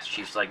wrong. And Master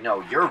Chief's like,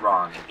 no, you're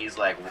wrong. And he's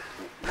like,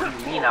 what do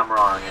you mean I'm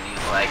wrong? And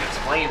he's like,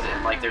 explains it.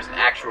 And, like, there's an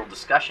actual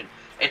discussion.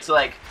 It's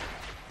like,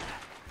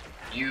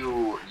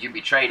 you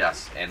betrayed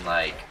us, and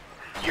like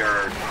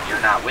you're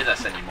not with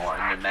us anymore.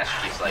 And the Master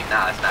Chief's like,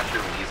 nah, that's not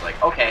true. And he's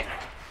like, okay,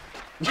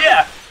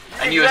 yeah,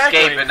 and you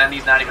escape, and then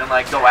he's not even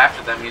like go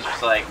after them. He's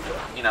just like,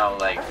 you know,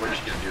 like we're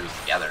just gonna do this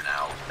together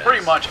now.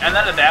 Pretty much. And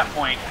then at that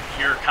point,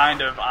 you're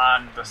kind of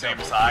on the same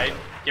side,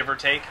 give or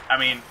take. I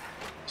mean,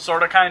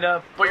 sort of, kind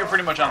of, but you're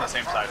pretty much on the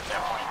same side at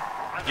that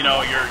point. You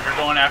know, you're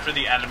going after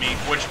the enemy,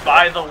 which,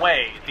 by the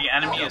way, the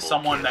enemy is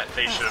someone that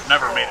they should have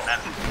never made an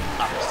enemy.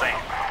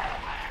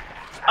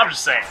 I'm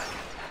just saying.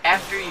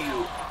 After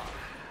you...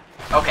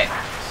 Okay,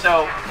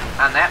 so,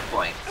 on that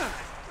point,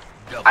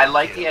 I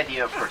like the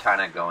idea of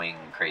Cortana going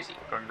crazy.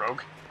 Going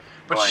rogue?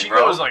 But she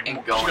goes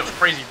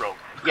crazy rogue.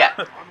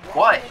 Yeah,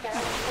 but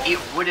it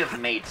would have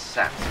made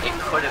sense. It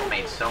could have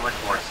made so much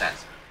more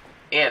sense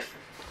if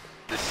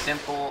the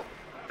simple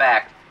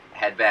fact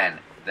had been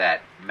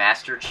that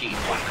Master Chief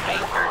was the main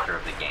character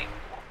of the game.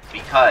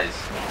 Because...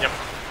 Yep.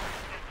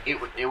 It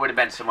would have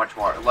been so much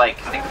more, like,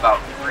 think about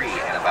 3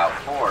 and about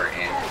 4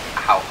 and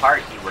how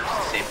hard he works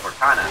to save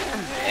Cortana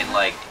and,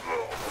 like,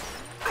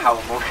 how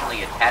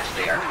emotionally attached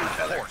they are to each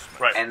other.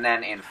 Right. And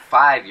then in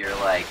 5, you're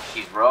like,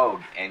 she's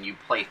rogue, and you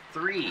play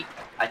 3,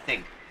 I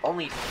think,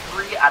 only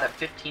 3 out of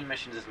 15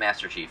 missions as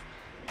Master Chief.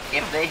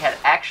 If they had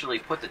actually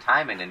put the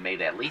time in and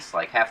made at least,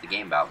 like, half the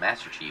game about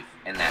Master Chief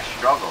and that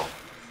struggle...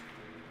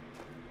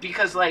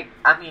 Because, like,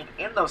 I mean,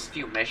 in those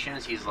few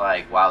missions, he's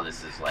like, wow,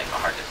 this is, like, a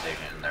hard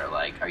decision. And they're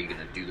like, are you going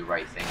to do the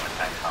right thing when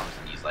time comes?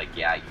 And he's like,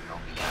 yeah, you know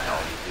me, I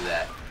always do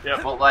that.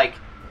 Yep. But, like,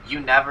 you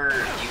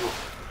never,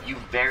 you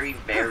very,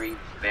 very,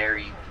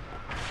 very,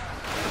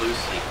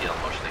 loosely feel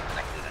emotionally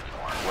connected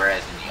anymore.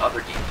 Whereas in the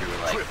other games, you were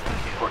like,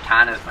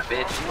 Cortana's my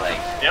bitch. Like,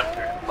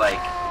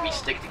 like we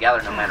stick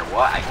together no matter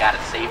what. I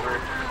gotta save her.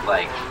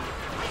 Like,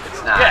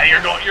 it's not.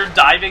 Yeah, you're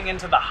diving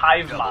into the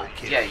hive mind.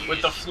 Yeah,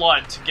 with the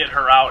flood to get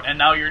her out, and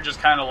now you're just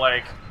kind of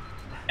like,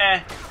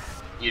 eh.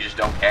 You just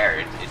don't care.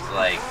 It's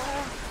like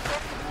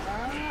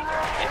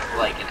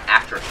an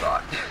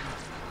afterthought.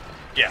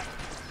 Yeah,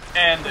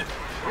 and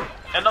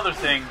another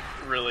thing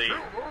really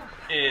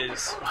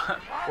is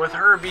with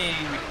her being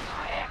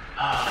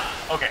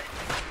okay.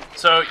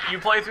 So you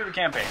play through the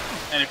campaign,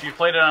 and if you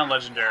played it on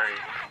Legendary,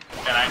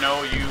 and I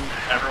know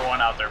everyone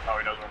out there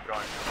probably knows where I'm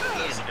going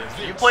with this,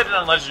 is you played it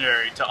on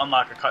Legendary to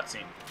unlock a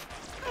cutscene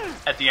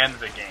at the end of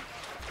the game.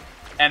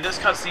 And this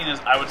cutscene is,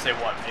 I would say,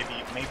 what,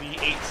 maybe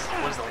 8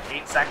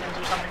 seconds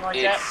or something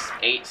like that? It's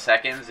 8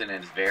 seconds, and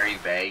it's very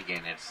vague,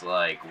 and it's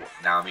like,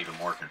 now I'm even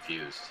more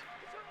confused.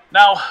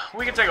 Now,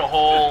 we could take a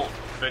whole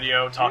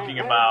video talking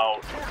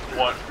about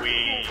what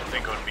we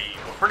think it would be.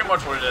 But pretty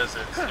much what it is,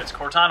 it's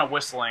Cortana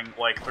whistling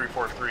like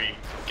 343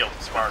 Guilty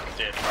Spark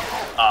did,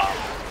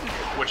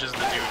 which is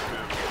the dude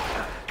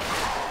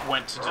who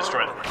went to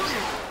destroy the rings.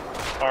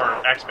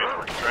 Or activate the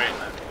rings, right?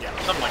 And then, yeah,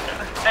 something like that.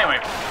 Anyway,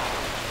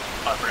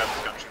 I forgot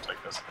this gunshot's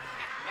like this.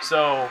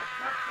 So,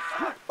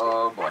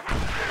 oh boy.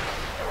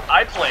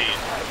 I played,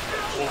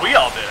 well, we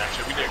all did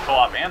actually, we did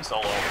co-op and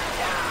solo,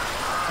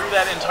 through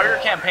that entire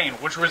campaign,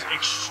 which was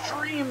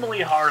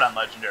extremely hard on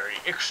Legendary,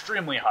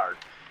 extremely hard.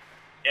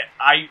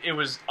 It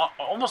was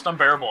almost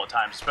unbearable at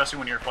times, especially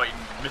when you're fighting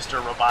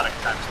Mr. Robotic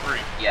 ×3.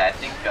 Yeah, I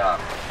think, to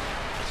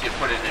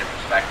put it in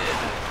perspective,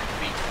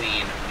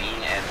 between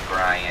me and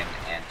Brian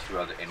and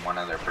one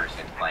other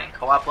person playing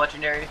co-op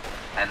Legendary,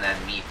 and then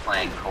me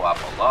playing co-op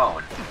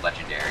alone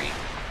Legendary,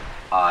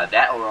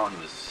 that alone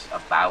was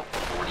about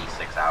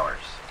 46 hours.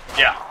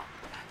 Yeah,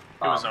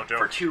 it was no joke.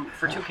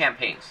 For two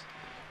campaigns.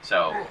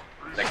 So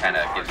that kind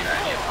of gives you an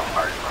idea of how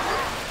hard it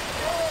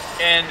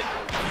was. And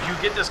you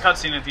get this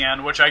cutscene at the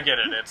end, which I get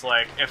it. It's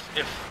like, if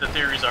the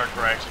theories are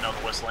correct, you know, the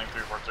whistling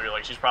 343,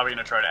 like, she's probably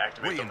going to try to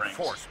activate the rings.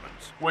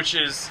 Which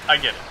is, I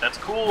get it. That's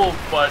cool,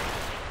 but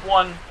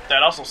one,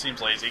 that also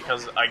seems lazy,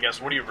 because I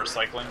guess, what are you,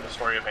 recycling the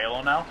story of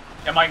Halo now?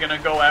 Am I going to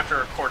go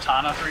after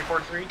Cortana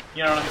 343?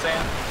 You know what I'm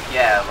saying?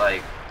 Yeah,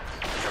 like,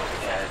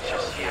 yeah, it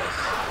just feels,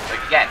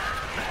 like, again,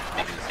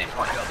 making the same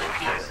point, it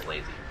feels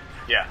lazy.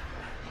 Yeah.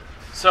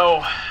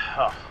 So,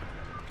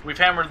 we've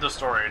hammered the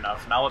story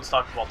enough. Now let's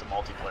talk about the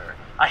multiplayer.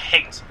 I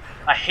hate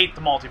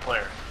the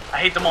multiplayer. I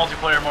hate the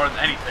multiplayer more than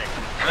anything.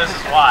 And this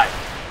is why.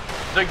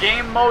 The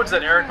game modes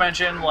that Eric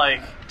mentioned,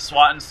 like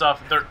SWAT and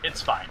stuff,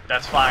 it's fine.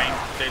 That's fine.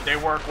 They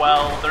work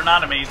well. They're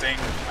not amazing.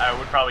 I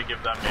would probably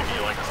give them maybe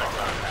like a 6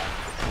 out of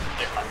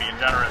 10, if I'm being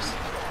generous.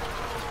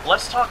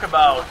 Let's talk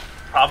about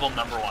problem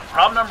number one.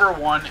 Problem number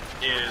one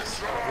is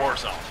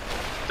Warzone.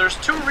 There's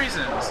 2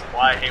 reasons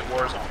why I hate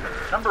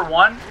Warzone. Number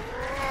one,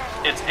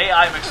 it's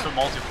AI mixed with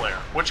multiplayer,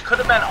 which could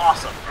have been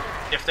awesome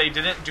if they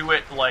didn't do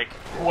it like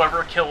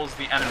whoever kills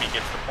the enemy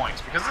gets the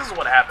points. Because this is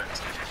what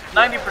happens.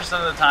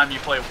 90% of the time you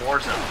play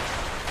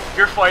Warzone,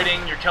 you're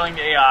fighting, you're killing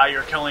the AI,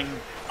 you're killing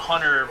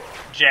Hunter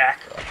Jack,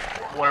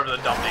 whatever the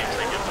dumb names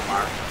they give them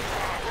are.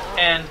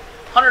 And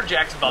Hunter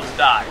Jack's about to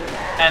die.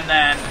 And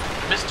then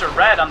Mr.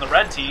 Red on the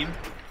red team,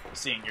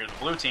 seeing you're the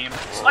blue team,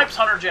 snipes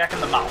Hunter Jack in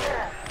the mouth.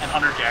 And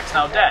Hunter Jack's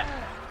now dead.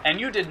 And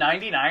you did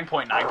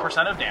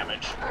 99.9% of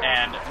damage,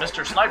 and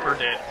Mr. Sniper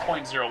did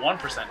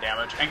 0.01%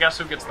 damage, and guess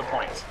who gets the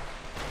points?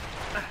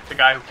 The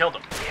guy who killed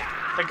him.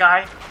 The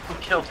guy who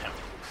killed him.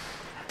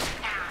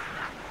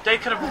 They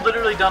could have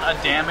literally done a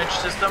damage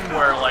system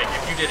where, like,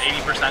 if you did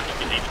 80%,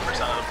 you get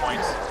 80% of the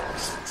points.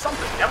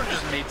 Something. That would have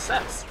just made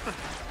sense.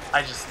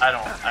 I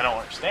don't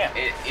understand.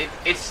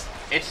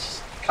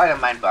 It's kind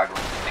of mind-boggling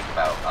to think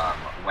about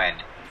when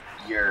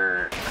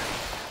you're...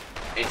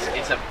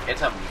 It's a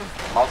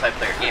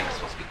multiplayer game. It's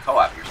supposed to be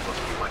co-op. You're supposed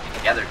to be working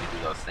together to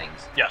do those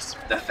things. Yes.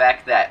 The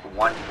fact that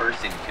one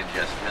person can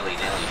just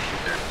willy-nilly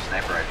shoot their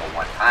sniper rifle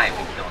one time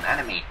and kill an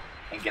enemy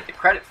and get the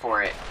credit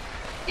for it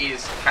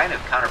is kind of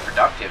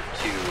counterproductive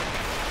to,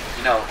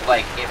 you know,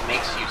 like, it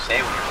makes you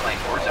say when you're playing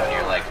Warzone,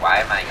 you're like, why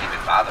am I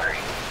even bothering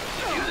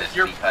to do this?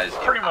 Because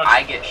if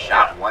I get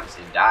shot once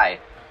and die,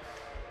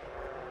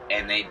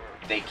 and they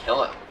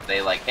kill it,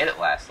 they, like, hit it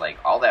last, like,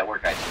 all that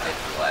work I just did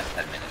for the last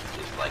 10 minutes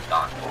is, like,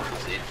 gone.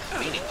 It's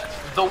meaningless.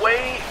 The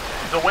way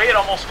it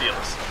almost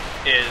feels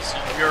is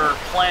you're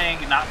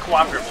playing not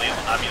cooperatively.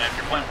 I mean, if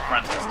you're playing with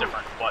friends, it's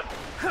different, but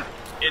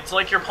it's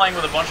like you're playing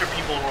with a bunch of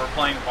people who are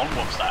playing lone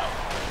wolf style.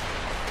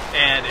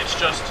 And it's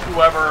just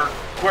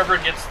whoever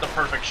gets the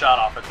perfect shot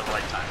off at the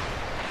right time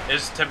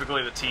is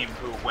typically the team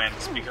who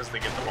wins because they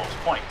get the most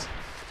points.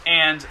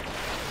 And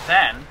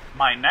then,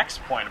 my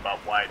next point about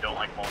why I don't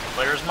like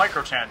multiplayer is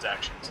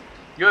microtransactions.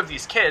 You have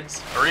these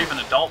kids, or even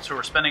adults, who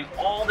are spending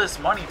all this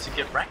money to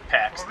get rec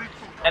packs,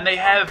 and they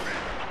have...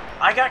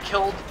 I got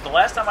killed, the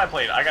last time I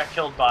played, I got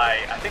killed by,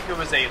 I think it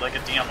was like a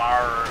DMR,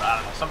 or I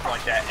don't know, something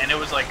like that, and it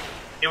was like,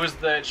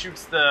 it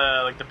shoots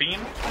the, like the beam,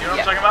 you know what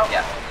I'm talking about?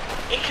 Yeah.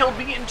 It killed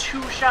me in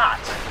 2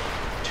 shots.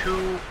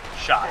 2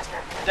 shot.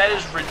 That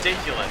is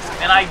ridiculous.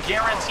 And I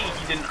guarantee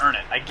he didn't earn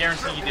it. I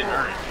guarantee he didn't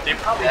earn it. They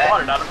probably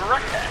bought it out of a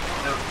rec pack.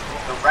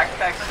 The rec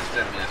pack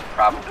system is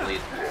probably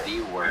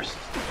the worst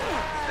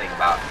thing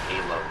about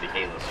Halo, the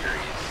Halo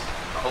series.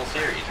 The whole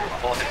series,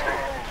 the whole history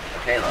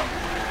of Halo.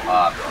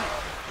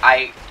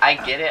 I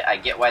get it. I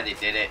get why they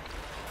did it.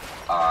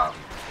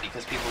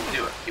 Because people will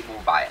do it. People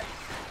will buy it.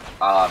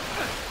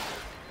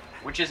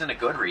 Which isn't a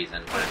good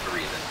reason, but it's a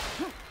reason.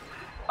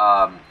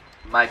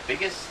 My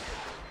biggest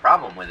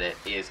problem with it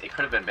is it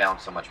could have been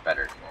balanced so much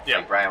better. Yeah.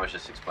 Like Brian was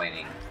just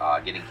explaining,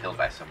 getting killed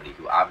by somebody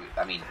who,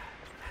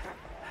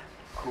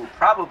 who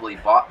probably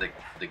bought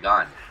the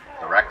gun,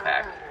 the rec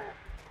pack,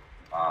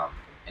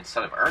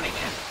 instead of earning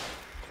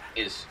it,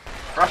 is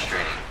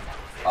frustrating.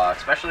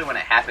 Especially when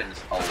it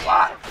happens a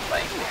lot.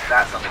 Like, it's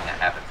not something that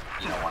happens,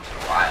 once in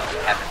a while.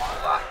 It happens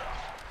a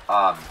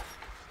lot.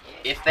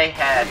 If they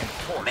had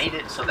made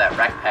it so that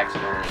rec packs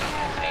only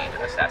contained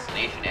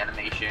assassination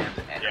animations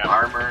and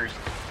armors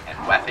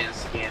and weapon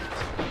skins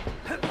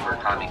for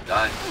common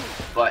guns,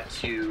 but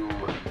to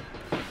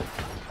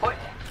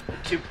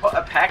put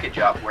a package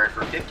up where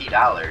for $50,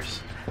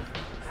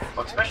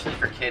 well, especially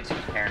for kids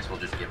whose parents will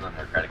just give them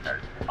their credit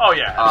card. Oh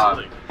yeah,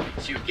 absolutely.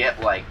 To get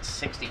like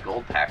 60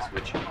 gold packs,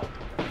 which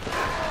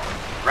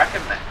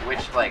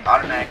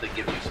automatically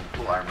gives you some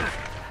cool armor,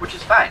 which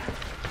is fine,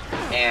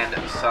 and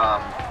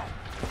some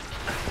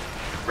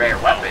rare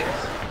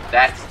weapons.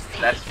 That's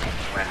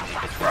when it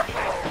gets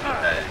frustrating,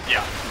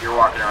 because you're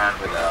walking around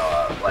with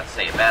a let's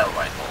say a battle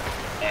rifle,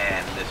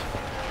 and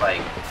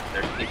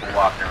there's people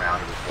walking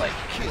around with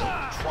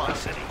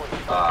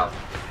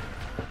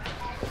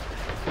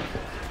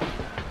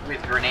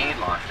with grenade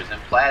launchers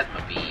and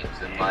plasma beams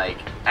and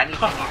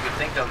anything you could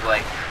think of,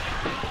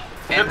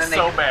 and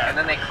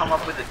then they come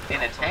up with it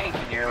in a tank,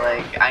 and you're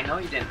like, I know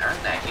you didn't earn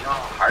that. You know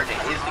how hard it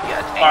is to get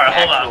a tank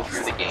actual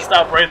through the game.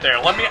 Stop right there.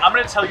 I'm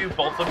going to tell you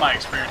both of my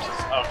experiences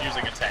of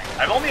using a tank.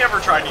 I've only ever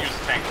tried to use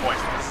a tank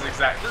twice.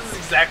 This is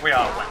exactly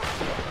how it went.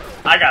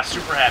 I got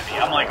super happy.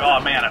 I'm like,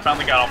 oh man, I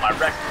finally got all my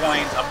rec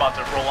points. I'm about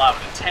to roll out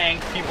with a tank.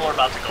 People are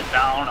about to go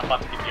down. I'm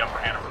about to get the upper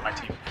hand over my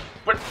team.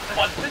 But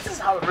this is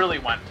how it really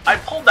went. I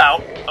pulled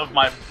out of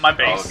my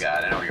base. Oh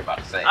god, I know what you're about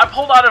to say. I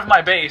pulled out of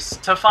my base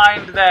to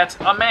find that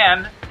a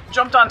man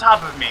jumped on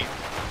top of me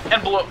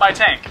and blew up my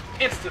tank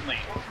instantly.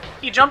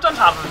 He jumped on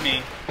top of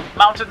me,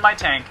 mounted my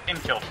tank,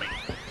 and killed me.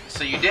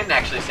 So you didn't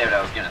actually say what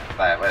I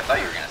thought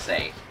you were gonna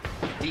say.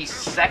 The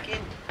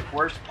second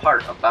worst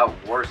part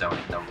about Warzone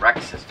in the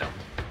rec system,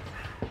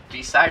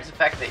 besides the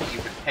fact that you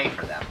can pay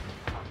for them,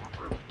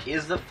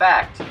 is the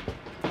fact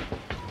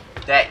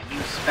that you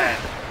spend.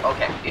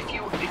 Okay, if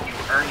you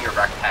earn your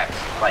rec packs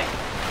like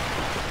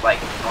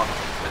normally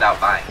without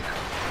buying them,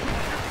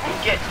 you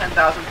get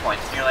 10,000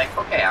 points, and you're like,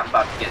 okay, I'm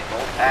about to get a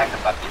gold pack, I'm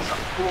about to get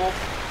something cool,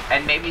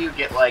 and maybe you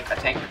get a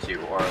tank or two,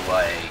 or a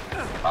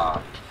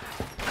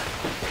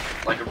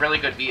really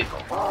good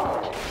vehicle.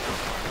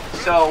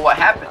 So what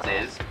happens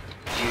is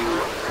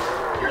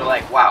you're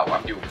like, wow,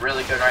 I'm doing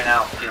really good right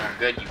now, I'm feeling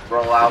good. You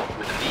roll out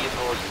with a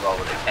vehicle, you roll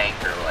with a tank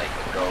or a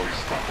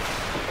ghost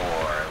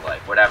or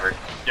whatever.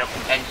 Yep.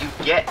 And you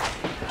get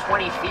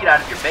 20 feet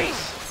out of your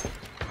base.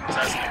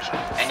 Assassination.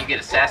 And you get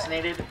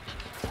assassinated,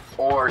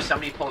 or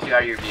somebody pulls you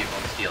out of your vehicle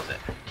and steals it.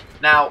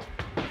 Now,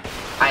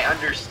 I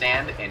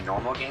understand in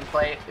normal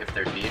gameplay, if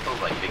there's vehicles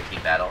like Big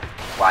Team Battle,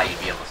 why you'd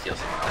be able to steal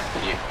someone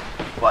else's vehicle.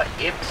 But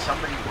if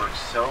somebody works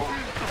so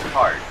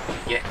hard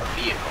to get a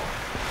vehicle,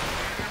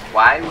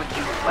 why would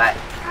you let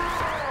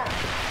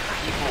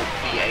people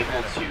be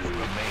able to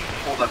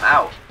pull them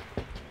out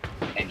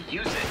and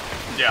use it?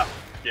 Yeah,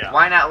 yeah.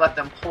 Why not let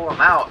them pull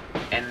them out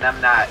and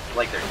them not,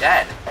 they're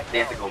dead? They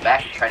have to go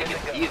back and try to get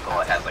a vehicle.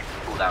 It has a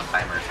cooldown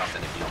timer or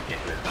something. If you don't get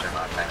to it in a certain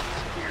amount of time, it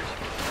disappears.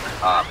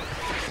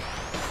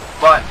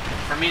 But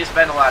for me to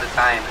spend a lot of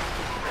time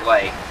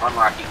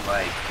unlocking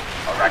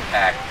a rec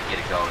pack to get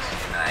a ghost,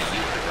 and then I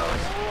use the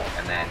ghost,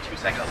 and then 2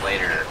 seconds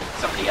later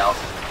somebody else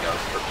is the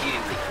ghost,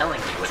 repeatedly killing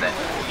me with it.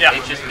 Yeah.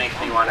 It just makes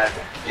me wanna.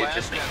 It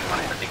just makes me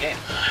wanna quit the game.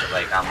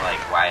 I'm like,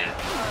 why?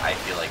 I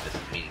feel like this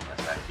is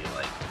meaningless. I feel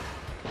like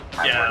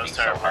I'm working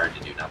so hard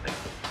to do nothing.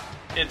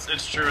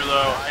 It's true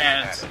though,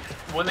 and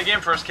when the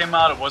game first came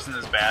out, it wasn't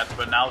as bad.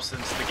 But now,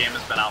 since the game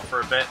has been out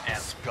for a bit,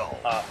 and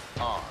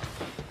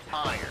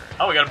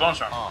oh, we got a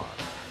bonus round.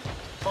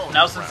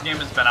 Now, since the game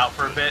has been out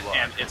for a bit,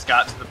 and it's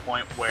got to the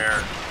point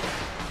where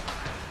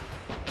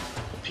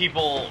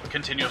people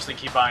continuously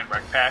keep buying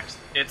rec packs,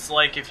 it's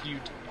like if you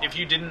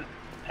didn't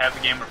have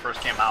the game when it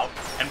first came out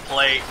and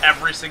play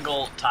every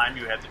single time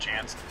you had the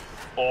chance,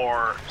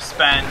 or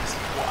spend,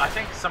 well, I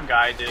think some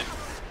guy did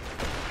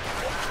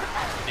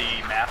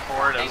the math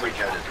for it.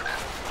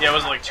 Yeah, it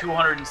was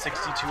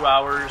 262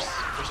 hours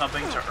or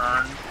something to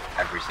earn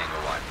every single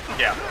one.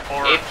 Yeah,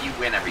 or if you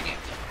win every game.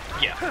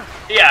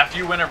 Yeah, if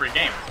you win every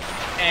game,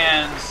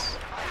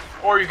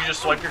 or you can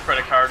just swipe your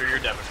credit card or your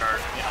debit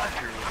card,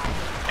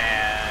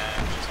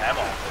 and just have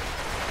all of it,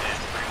 and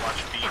pretty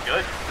much be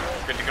good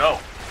to go.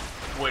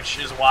 Which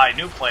is why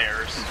new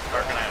players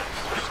are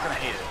just gonna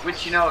hate it.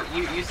 Which you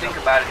think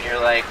about it, and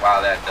you're like,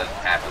 wow, that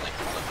doesn't happen.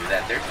 People do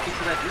that. There's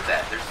people that do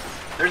that.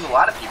 There's a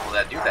lot of people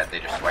that do that.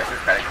 They just swipe their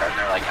credit card and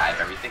they're like, I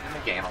have everything in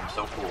the game. I'm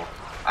so cool.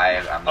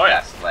 I'm the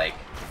best. Like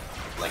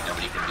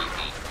nobody can beat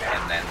me.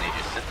 And then they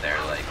just sit there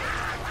like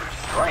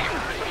destroying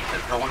everybody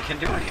because no one can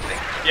do anything.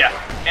 Yeah,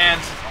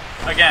 and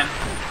again,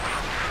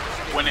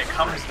 when it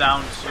comes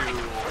down to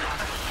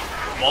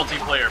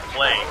multiplayer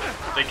play,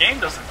 the game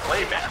doesn't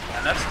play bad,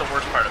 and that's the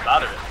worst part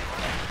about it.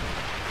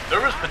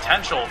 There was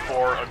potential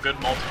for a good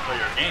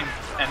multiplayer game,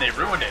 and they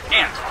ruined it.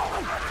 And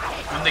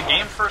when the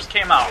game first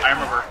came out, I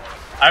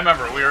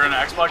remember we were in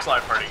an Xbox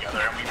Live party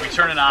together, and we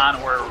turn it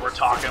on, we're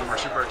talking, we're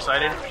super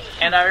excited,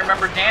 and I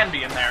remember Dan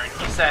being there, and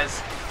he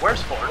says,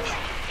 "Where's Forge?"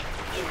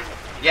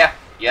 Yeah,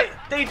 yep.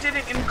 They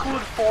didn't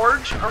include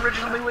Forge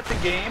originally with the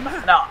game.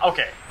 Now,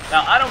 okay,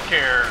 now I don't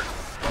care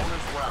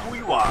who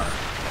you are.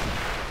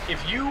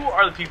 If you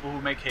are the people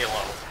who make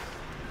Halo,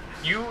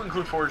 you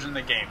include Forge in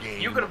the game.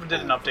 You could have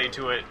did an update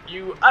to it.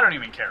 I don't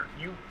even care.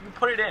 You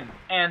put it in,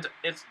 and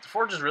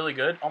Forge is really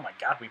good. Oh my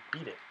god, we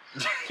beat it.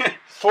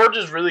 Forge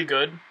is really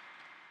good,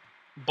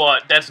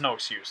 but that's no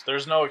excuse.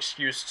 There's no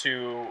excuse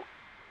to,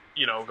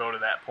 go to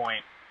that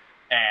point,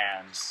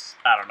 and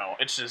I don't know.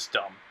 It's just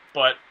dumb.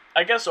 But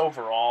I guess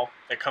overall,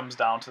 it comes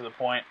down to the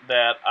point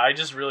that I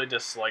just really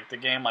dislike the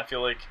game. I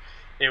feel like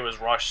it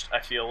was rushed. I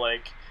feel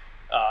like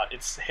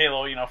it's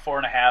Halo,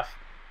 4.5,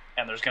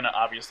 and there's going to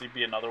obviously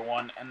be another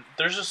one. And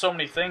there's just so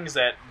many things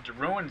that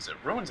ruins it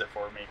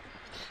for me.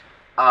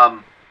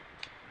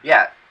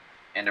 Yeah,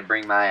 and to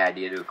bring my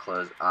idea to a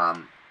close,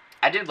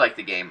 I did like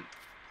the game.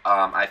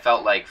 I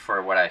felt like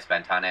for what I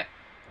spent on it,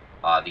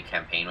 the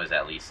campaign was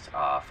at least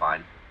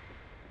fun,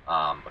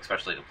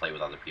 especially to play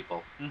with other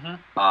people.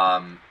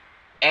 Mm-hmm.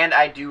 And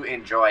I do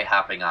enjoy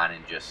hopping on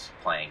and just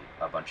playing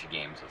a bunch of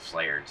games of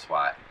Slayer and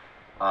SWAT.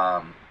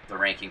 The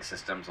ranking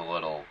system's a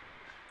little...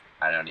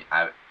 I don't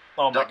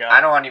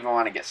even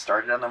want to get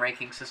started on the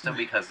ranking system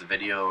because the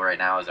video right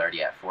now is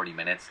already at 40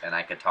 minutes, and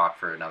I could talk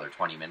for another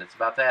 20 minutes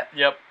about that.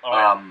 Yep. Oh,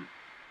 yeah.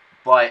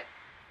 But...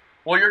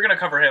 Well, you're going to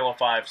cover Halo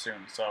 5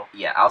 soon, so...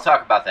 Yeah, I'll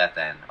talk about that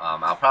then.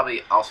 I'll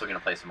probably also going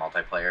to play some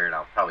multiplayer, and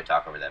I'll probably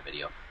talk over that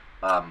video.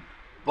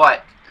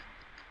 But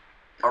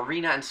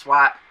Arena and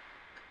SWAT...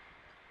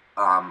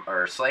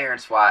 or Slayer and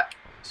SWAT,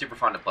 super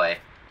fun to play.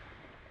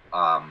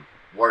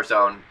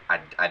 Warzone,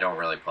 I don't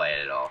really play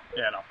it at all.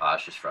 Yeah, no.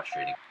 It's just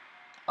frustrating.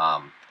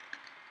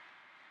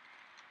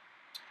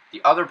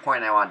 The other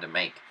point I wanted to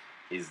make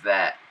is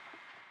that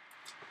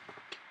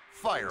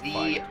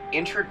the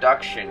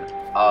introduction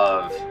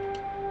of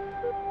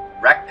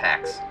rec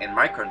packs and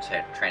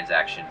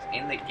microtransactions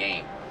in the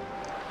game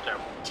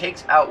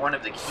takes out one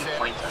of the key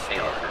points of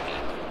Halo for me,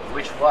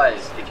 which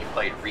was if you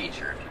played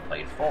Reach, or if you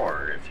played 4,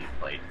 or if you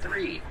played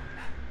 3,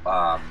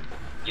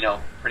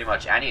 pretty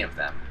much any of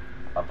them,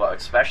 but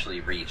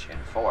especially Reach and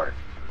 4,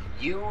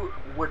 you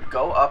would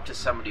go up to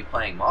somebody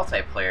playing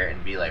multiplayer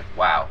and be like,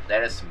 wow,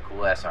 that is some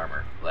cool-ass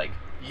armor. Like,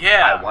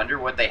 yeah, I wonder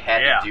what they had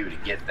to do to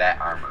get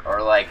that armor.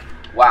 Or like,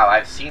 wow,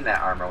 I've seen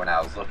that armor when I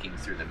was looking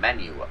through the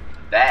menu.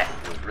 That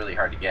was really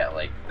hard to get.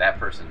 Like, that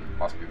person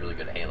must be really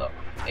good at Halo.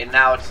 And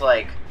now it's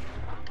like,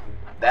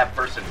 that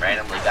person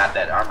randomly got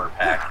that armor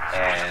pack,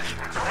 and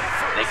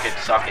they could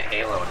suck at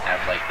Halo and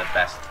have, like, the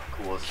best,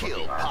 coolest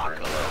looking armor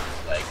in the world.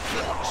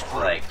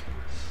 Like,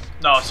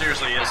 no,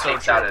 seriously, it's so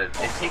true. It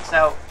takes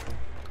out,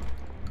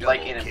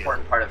 like, an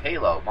important part of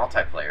Halo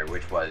multiplayer,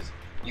 which was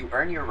you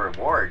earn your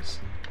rewards,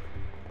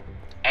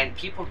 and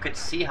people could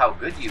see how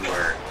good you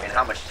were and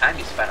how much time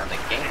you spent on the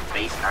game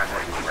based on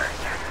what you were.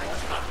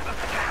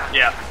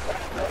 Yeah,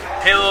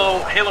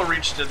 Halo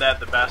Reach did that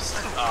the best.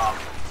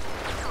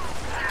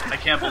 I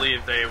can't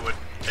believe they would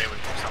do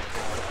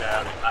something like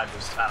that. I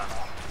don't know.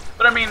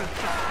 But I mean,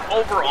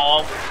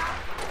 overall,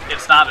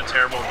 it's not a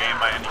terrible game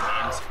by any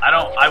means.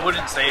 I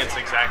wouldn't say it's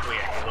exactly a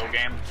Halo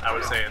game. I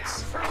would say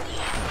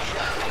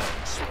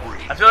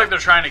I feel like they're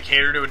trying to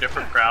cater to a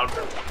different crowd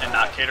and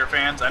not cater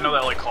fans. I know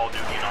that like Call of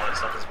Duty and all that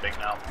stuff is big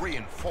now.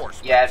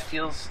 Yeah, it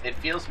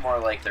feels more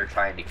like they're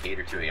trying to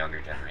cater to a younger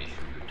generation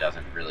who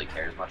doesn't really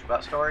care as much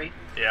about story.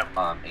 Yeah.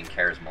 And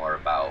cares more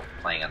about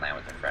playing online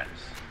with their friends.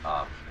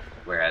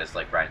 Whereas,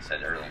 like Brian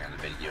said earlier in the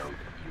video,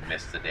 you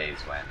miss the days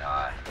when,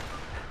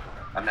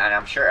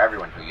 I'm sure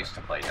everyone who used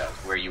to play does,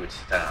 where you would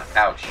sit down on a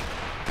couch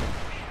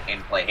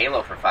and play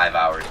Halo for 5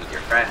 hours with your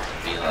friends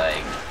and be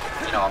like,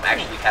 I'm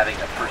actually having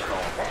a personal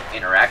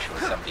interaction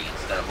with somebody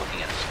instead of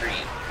looking at a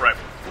screen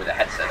with a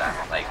headset on.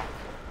 Like,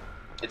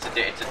 it's a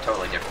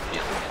totally different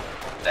feeling.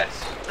 And that's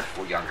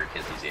what younger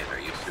kids these days are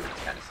used to, and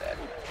it's kind of sad.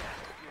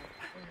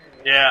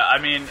 Yeah, I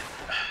mean,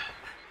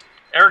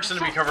 Eric's going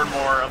to be covering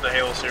more of the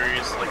Halo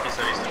series. Like he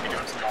said, he's going to be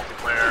doing some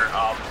multiplayer.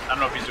 I don't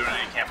know if he's doing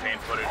any campaign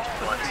footage,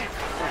 but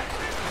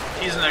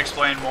he's going to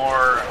explain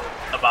more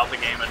about the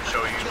game and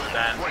show you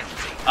then.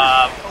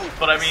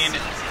 But I mean,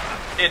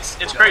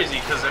 it's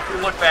crazy because if we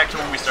look back to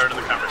when we started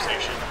the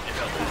conversation,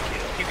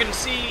 you can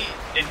see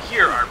and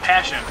hear our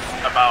passion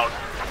about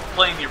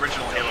playing the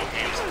original Halo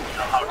games,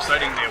 how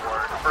exciting they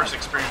were, first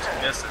experiencing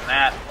this and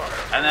that,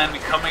 and then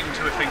coming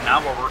to a thing now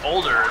where we're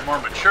older and more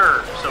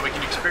mature, so we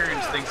can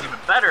experience things even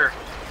better,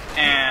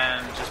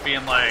 and just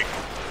being like,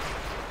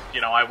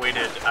 you know, I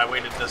waited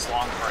this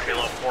long for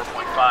Halo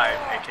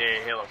 4.5,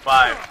 aka Halo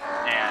 5,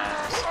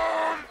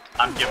 and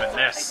I'm given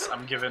this.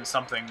 I'm given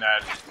something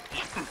that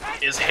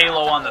is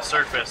Halo on the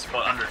surface,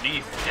 but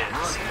underneath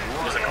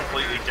is a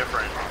completely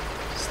different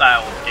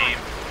style of game.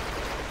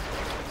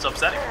 It's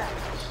upsetting.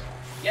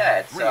 Yeah,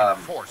 it's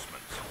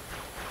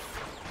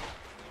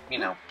you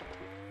know,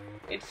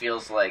 it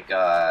feels like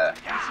a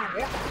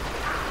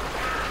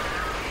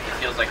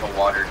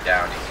watered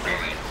down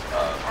experience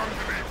of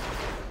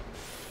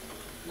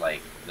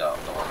like the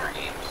older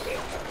games. Oh,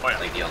 yeah.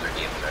 Like the older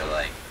games are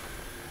like,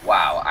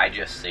 wow, I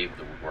just saved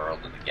the world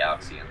and the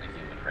galaxy and the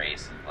human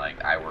race, and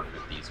like I work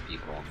with these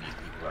people and these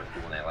people are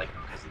cool and I like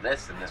them because of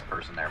this, and this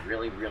person I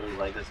really, really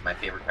like. This is my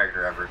favorite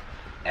character ever.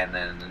 And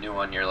then the new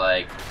one, you're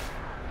like,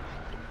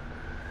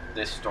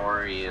 this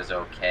story is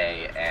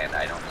okay, and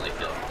I don't really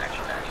feel a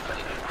connection to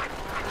anybody new.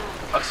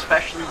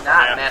 Especially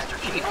not Master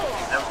Chief. If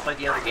you've never played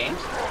the other games,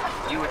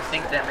 you would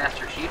think that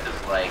Master Chief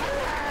is like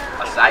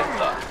a side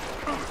thug.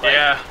 Like,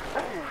 yeah,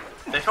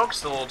 they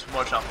focused a little too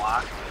much on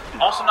Locke.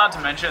 Also, not to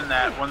mention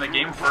that when the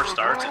game first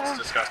starts, it's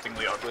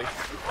disgustingly ugly.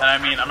 And I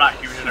mean, I'm not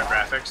huge into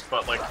graphics,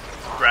 but like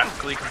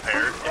graphically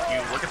compared, if you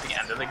look at the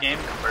end of the game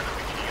compared to the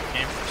beginning of the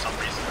game, for some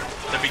reason,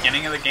 the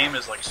beginning of the game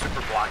is like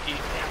super blocky,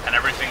 and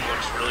everything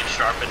looks really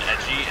sharp and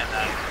edgy. And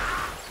then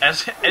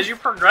as you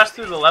progress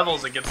through the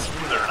levels, it gets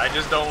smoother. And I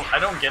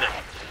don't get it.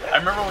 I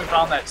remember when we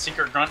found that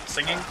secret grunt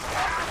singing.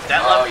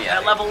 That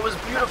level was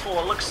beautiful.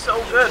 It looks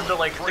so good, but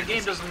like the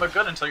game doesn't look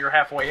good until you're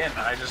halfway in,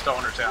 and I just don't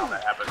understand how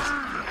that happens.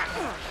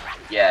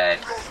 Yeah,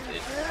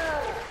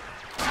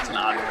 it's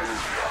not.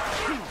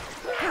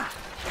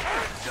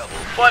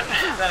 But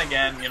then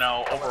again, you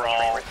know,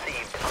 overall,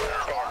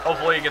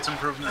 hopefully it gets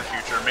improved in the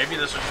future. Maybe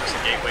this was just a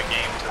gateway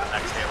game to the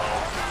next Halo.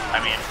 I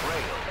mean,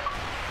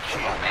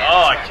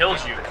 oh, I killed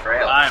you.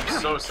 I'm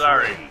so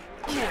sorry.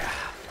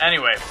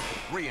 Anyway,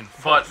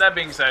 but that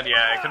being said,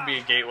 yeah, it could be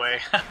a gateway.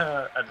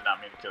 I did not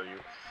mean to kill you.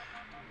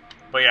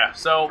 But yeah,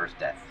 so first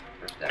death.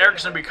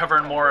 Eric's going to be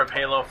covering more of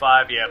Halo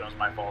 5. Yeah, it was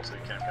my fault, so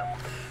you can't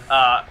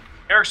come.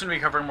 Eric's going to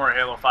be covering more of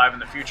Halo 5 in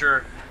the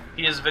future.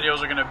 His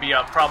videos are going to be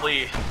up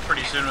probably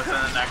pretty soon within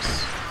the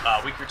next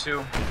week or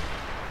two.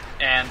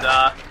 And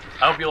I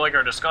hope you like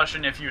our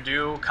discussion. If you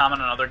do,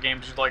 comment on other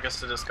games you'd like us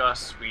to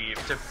discuss. We've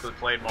typically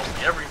played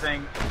mostly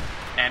everything.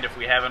 And if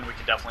we haven't, we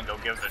could definitely go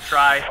give it a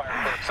try.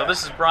 So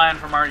this is Brian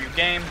from RU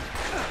Game.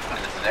 And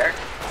this is Eric.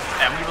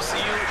 And we will see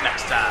you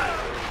next time.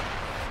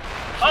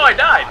 Oh, I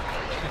died!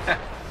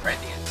 Right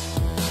at the end.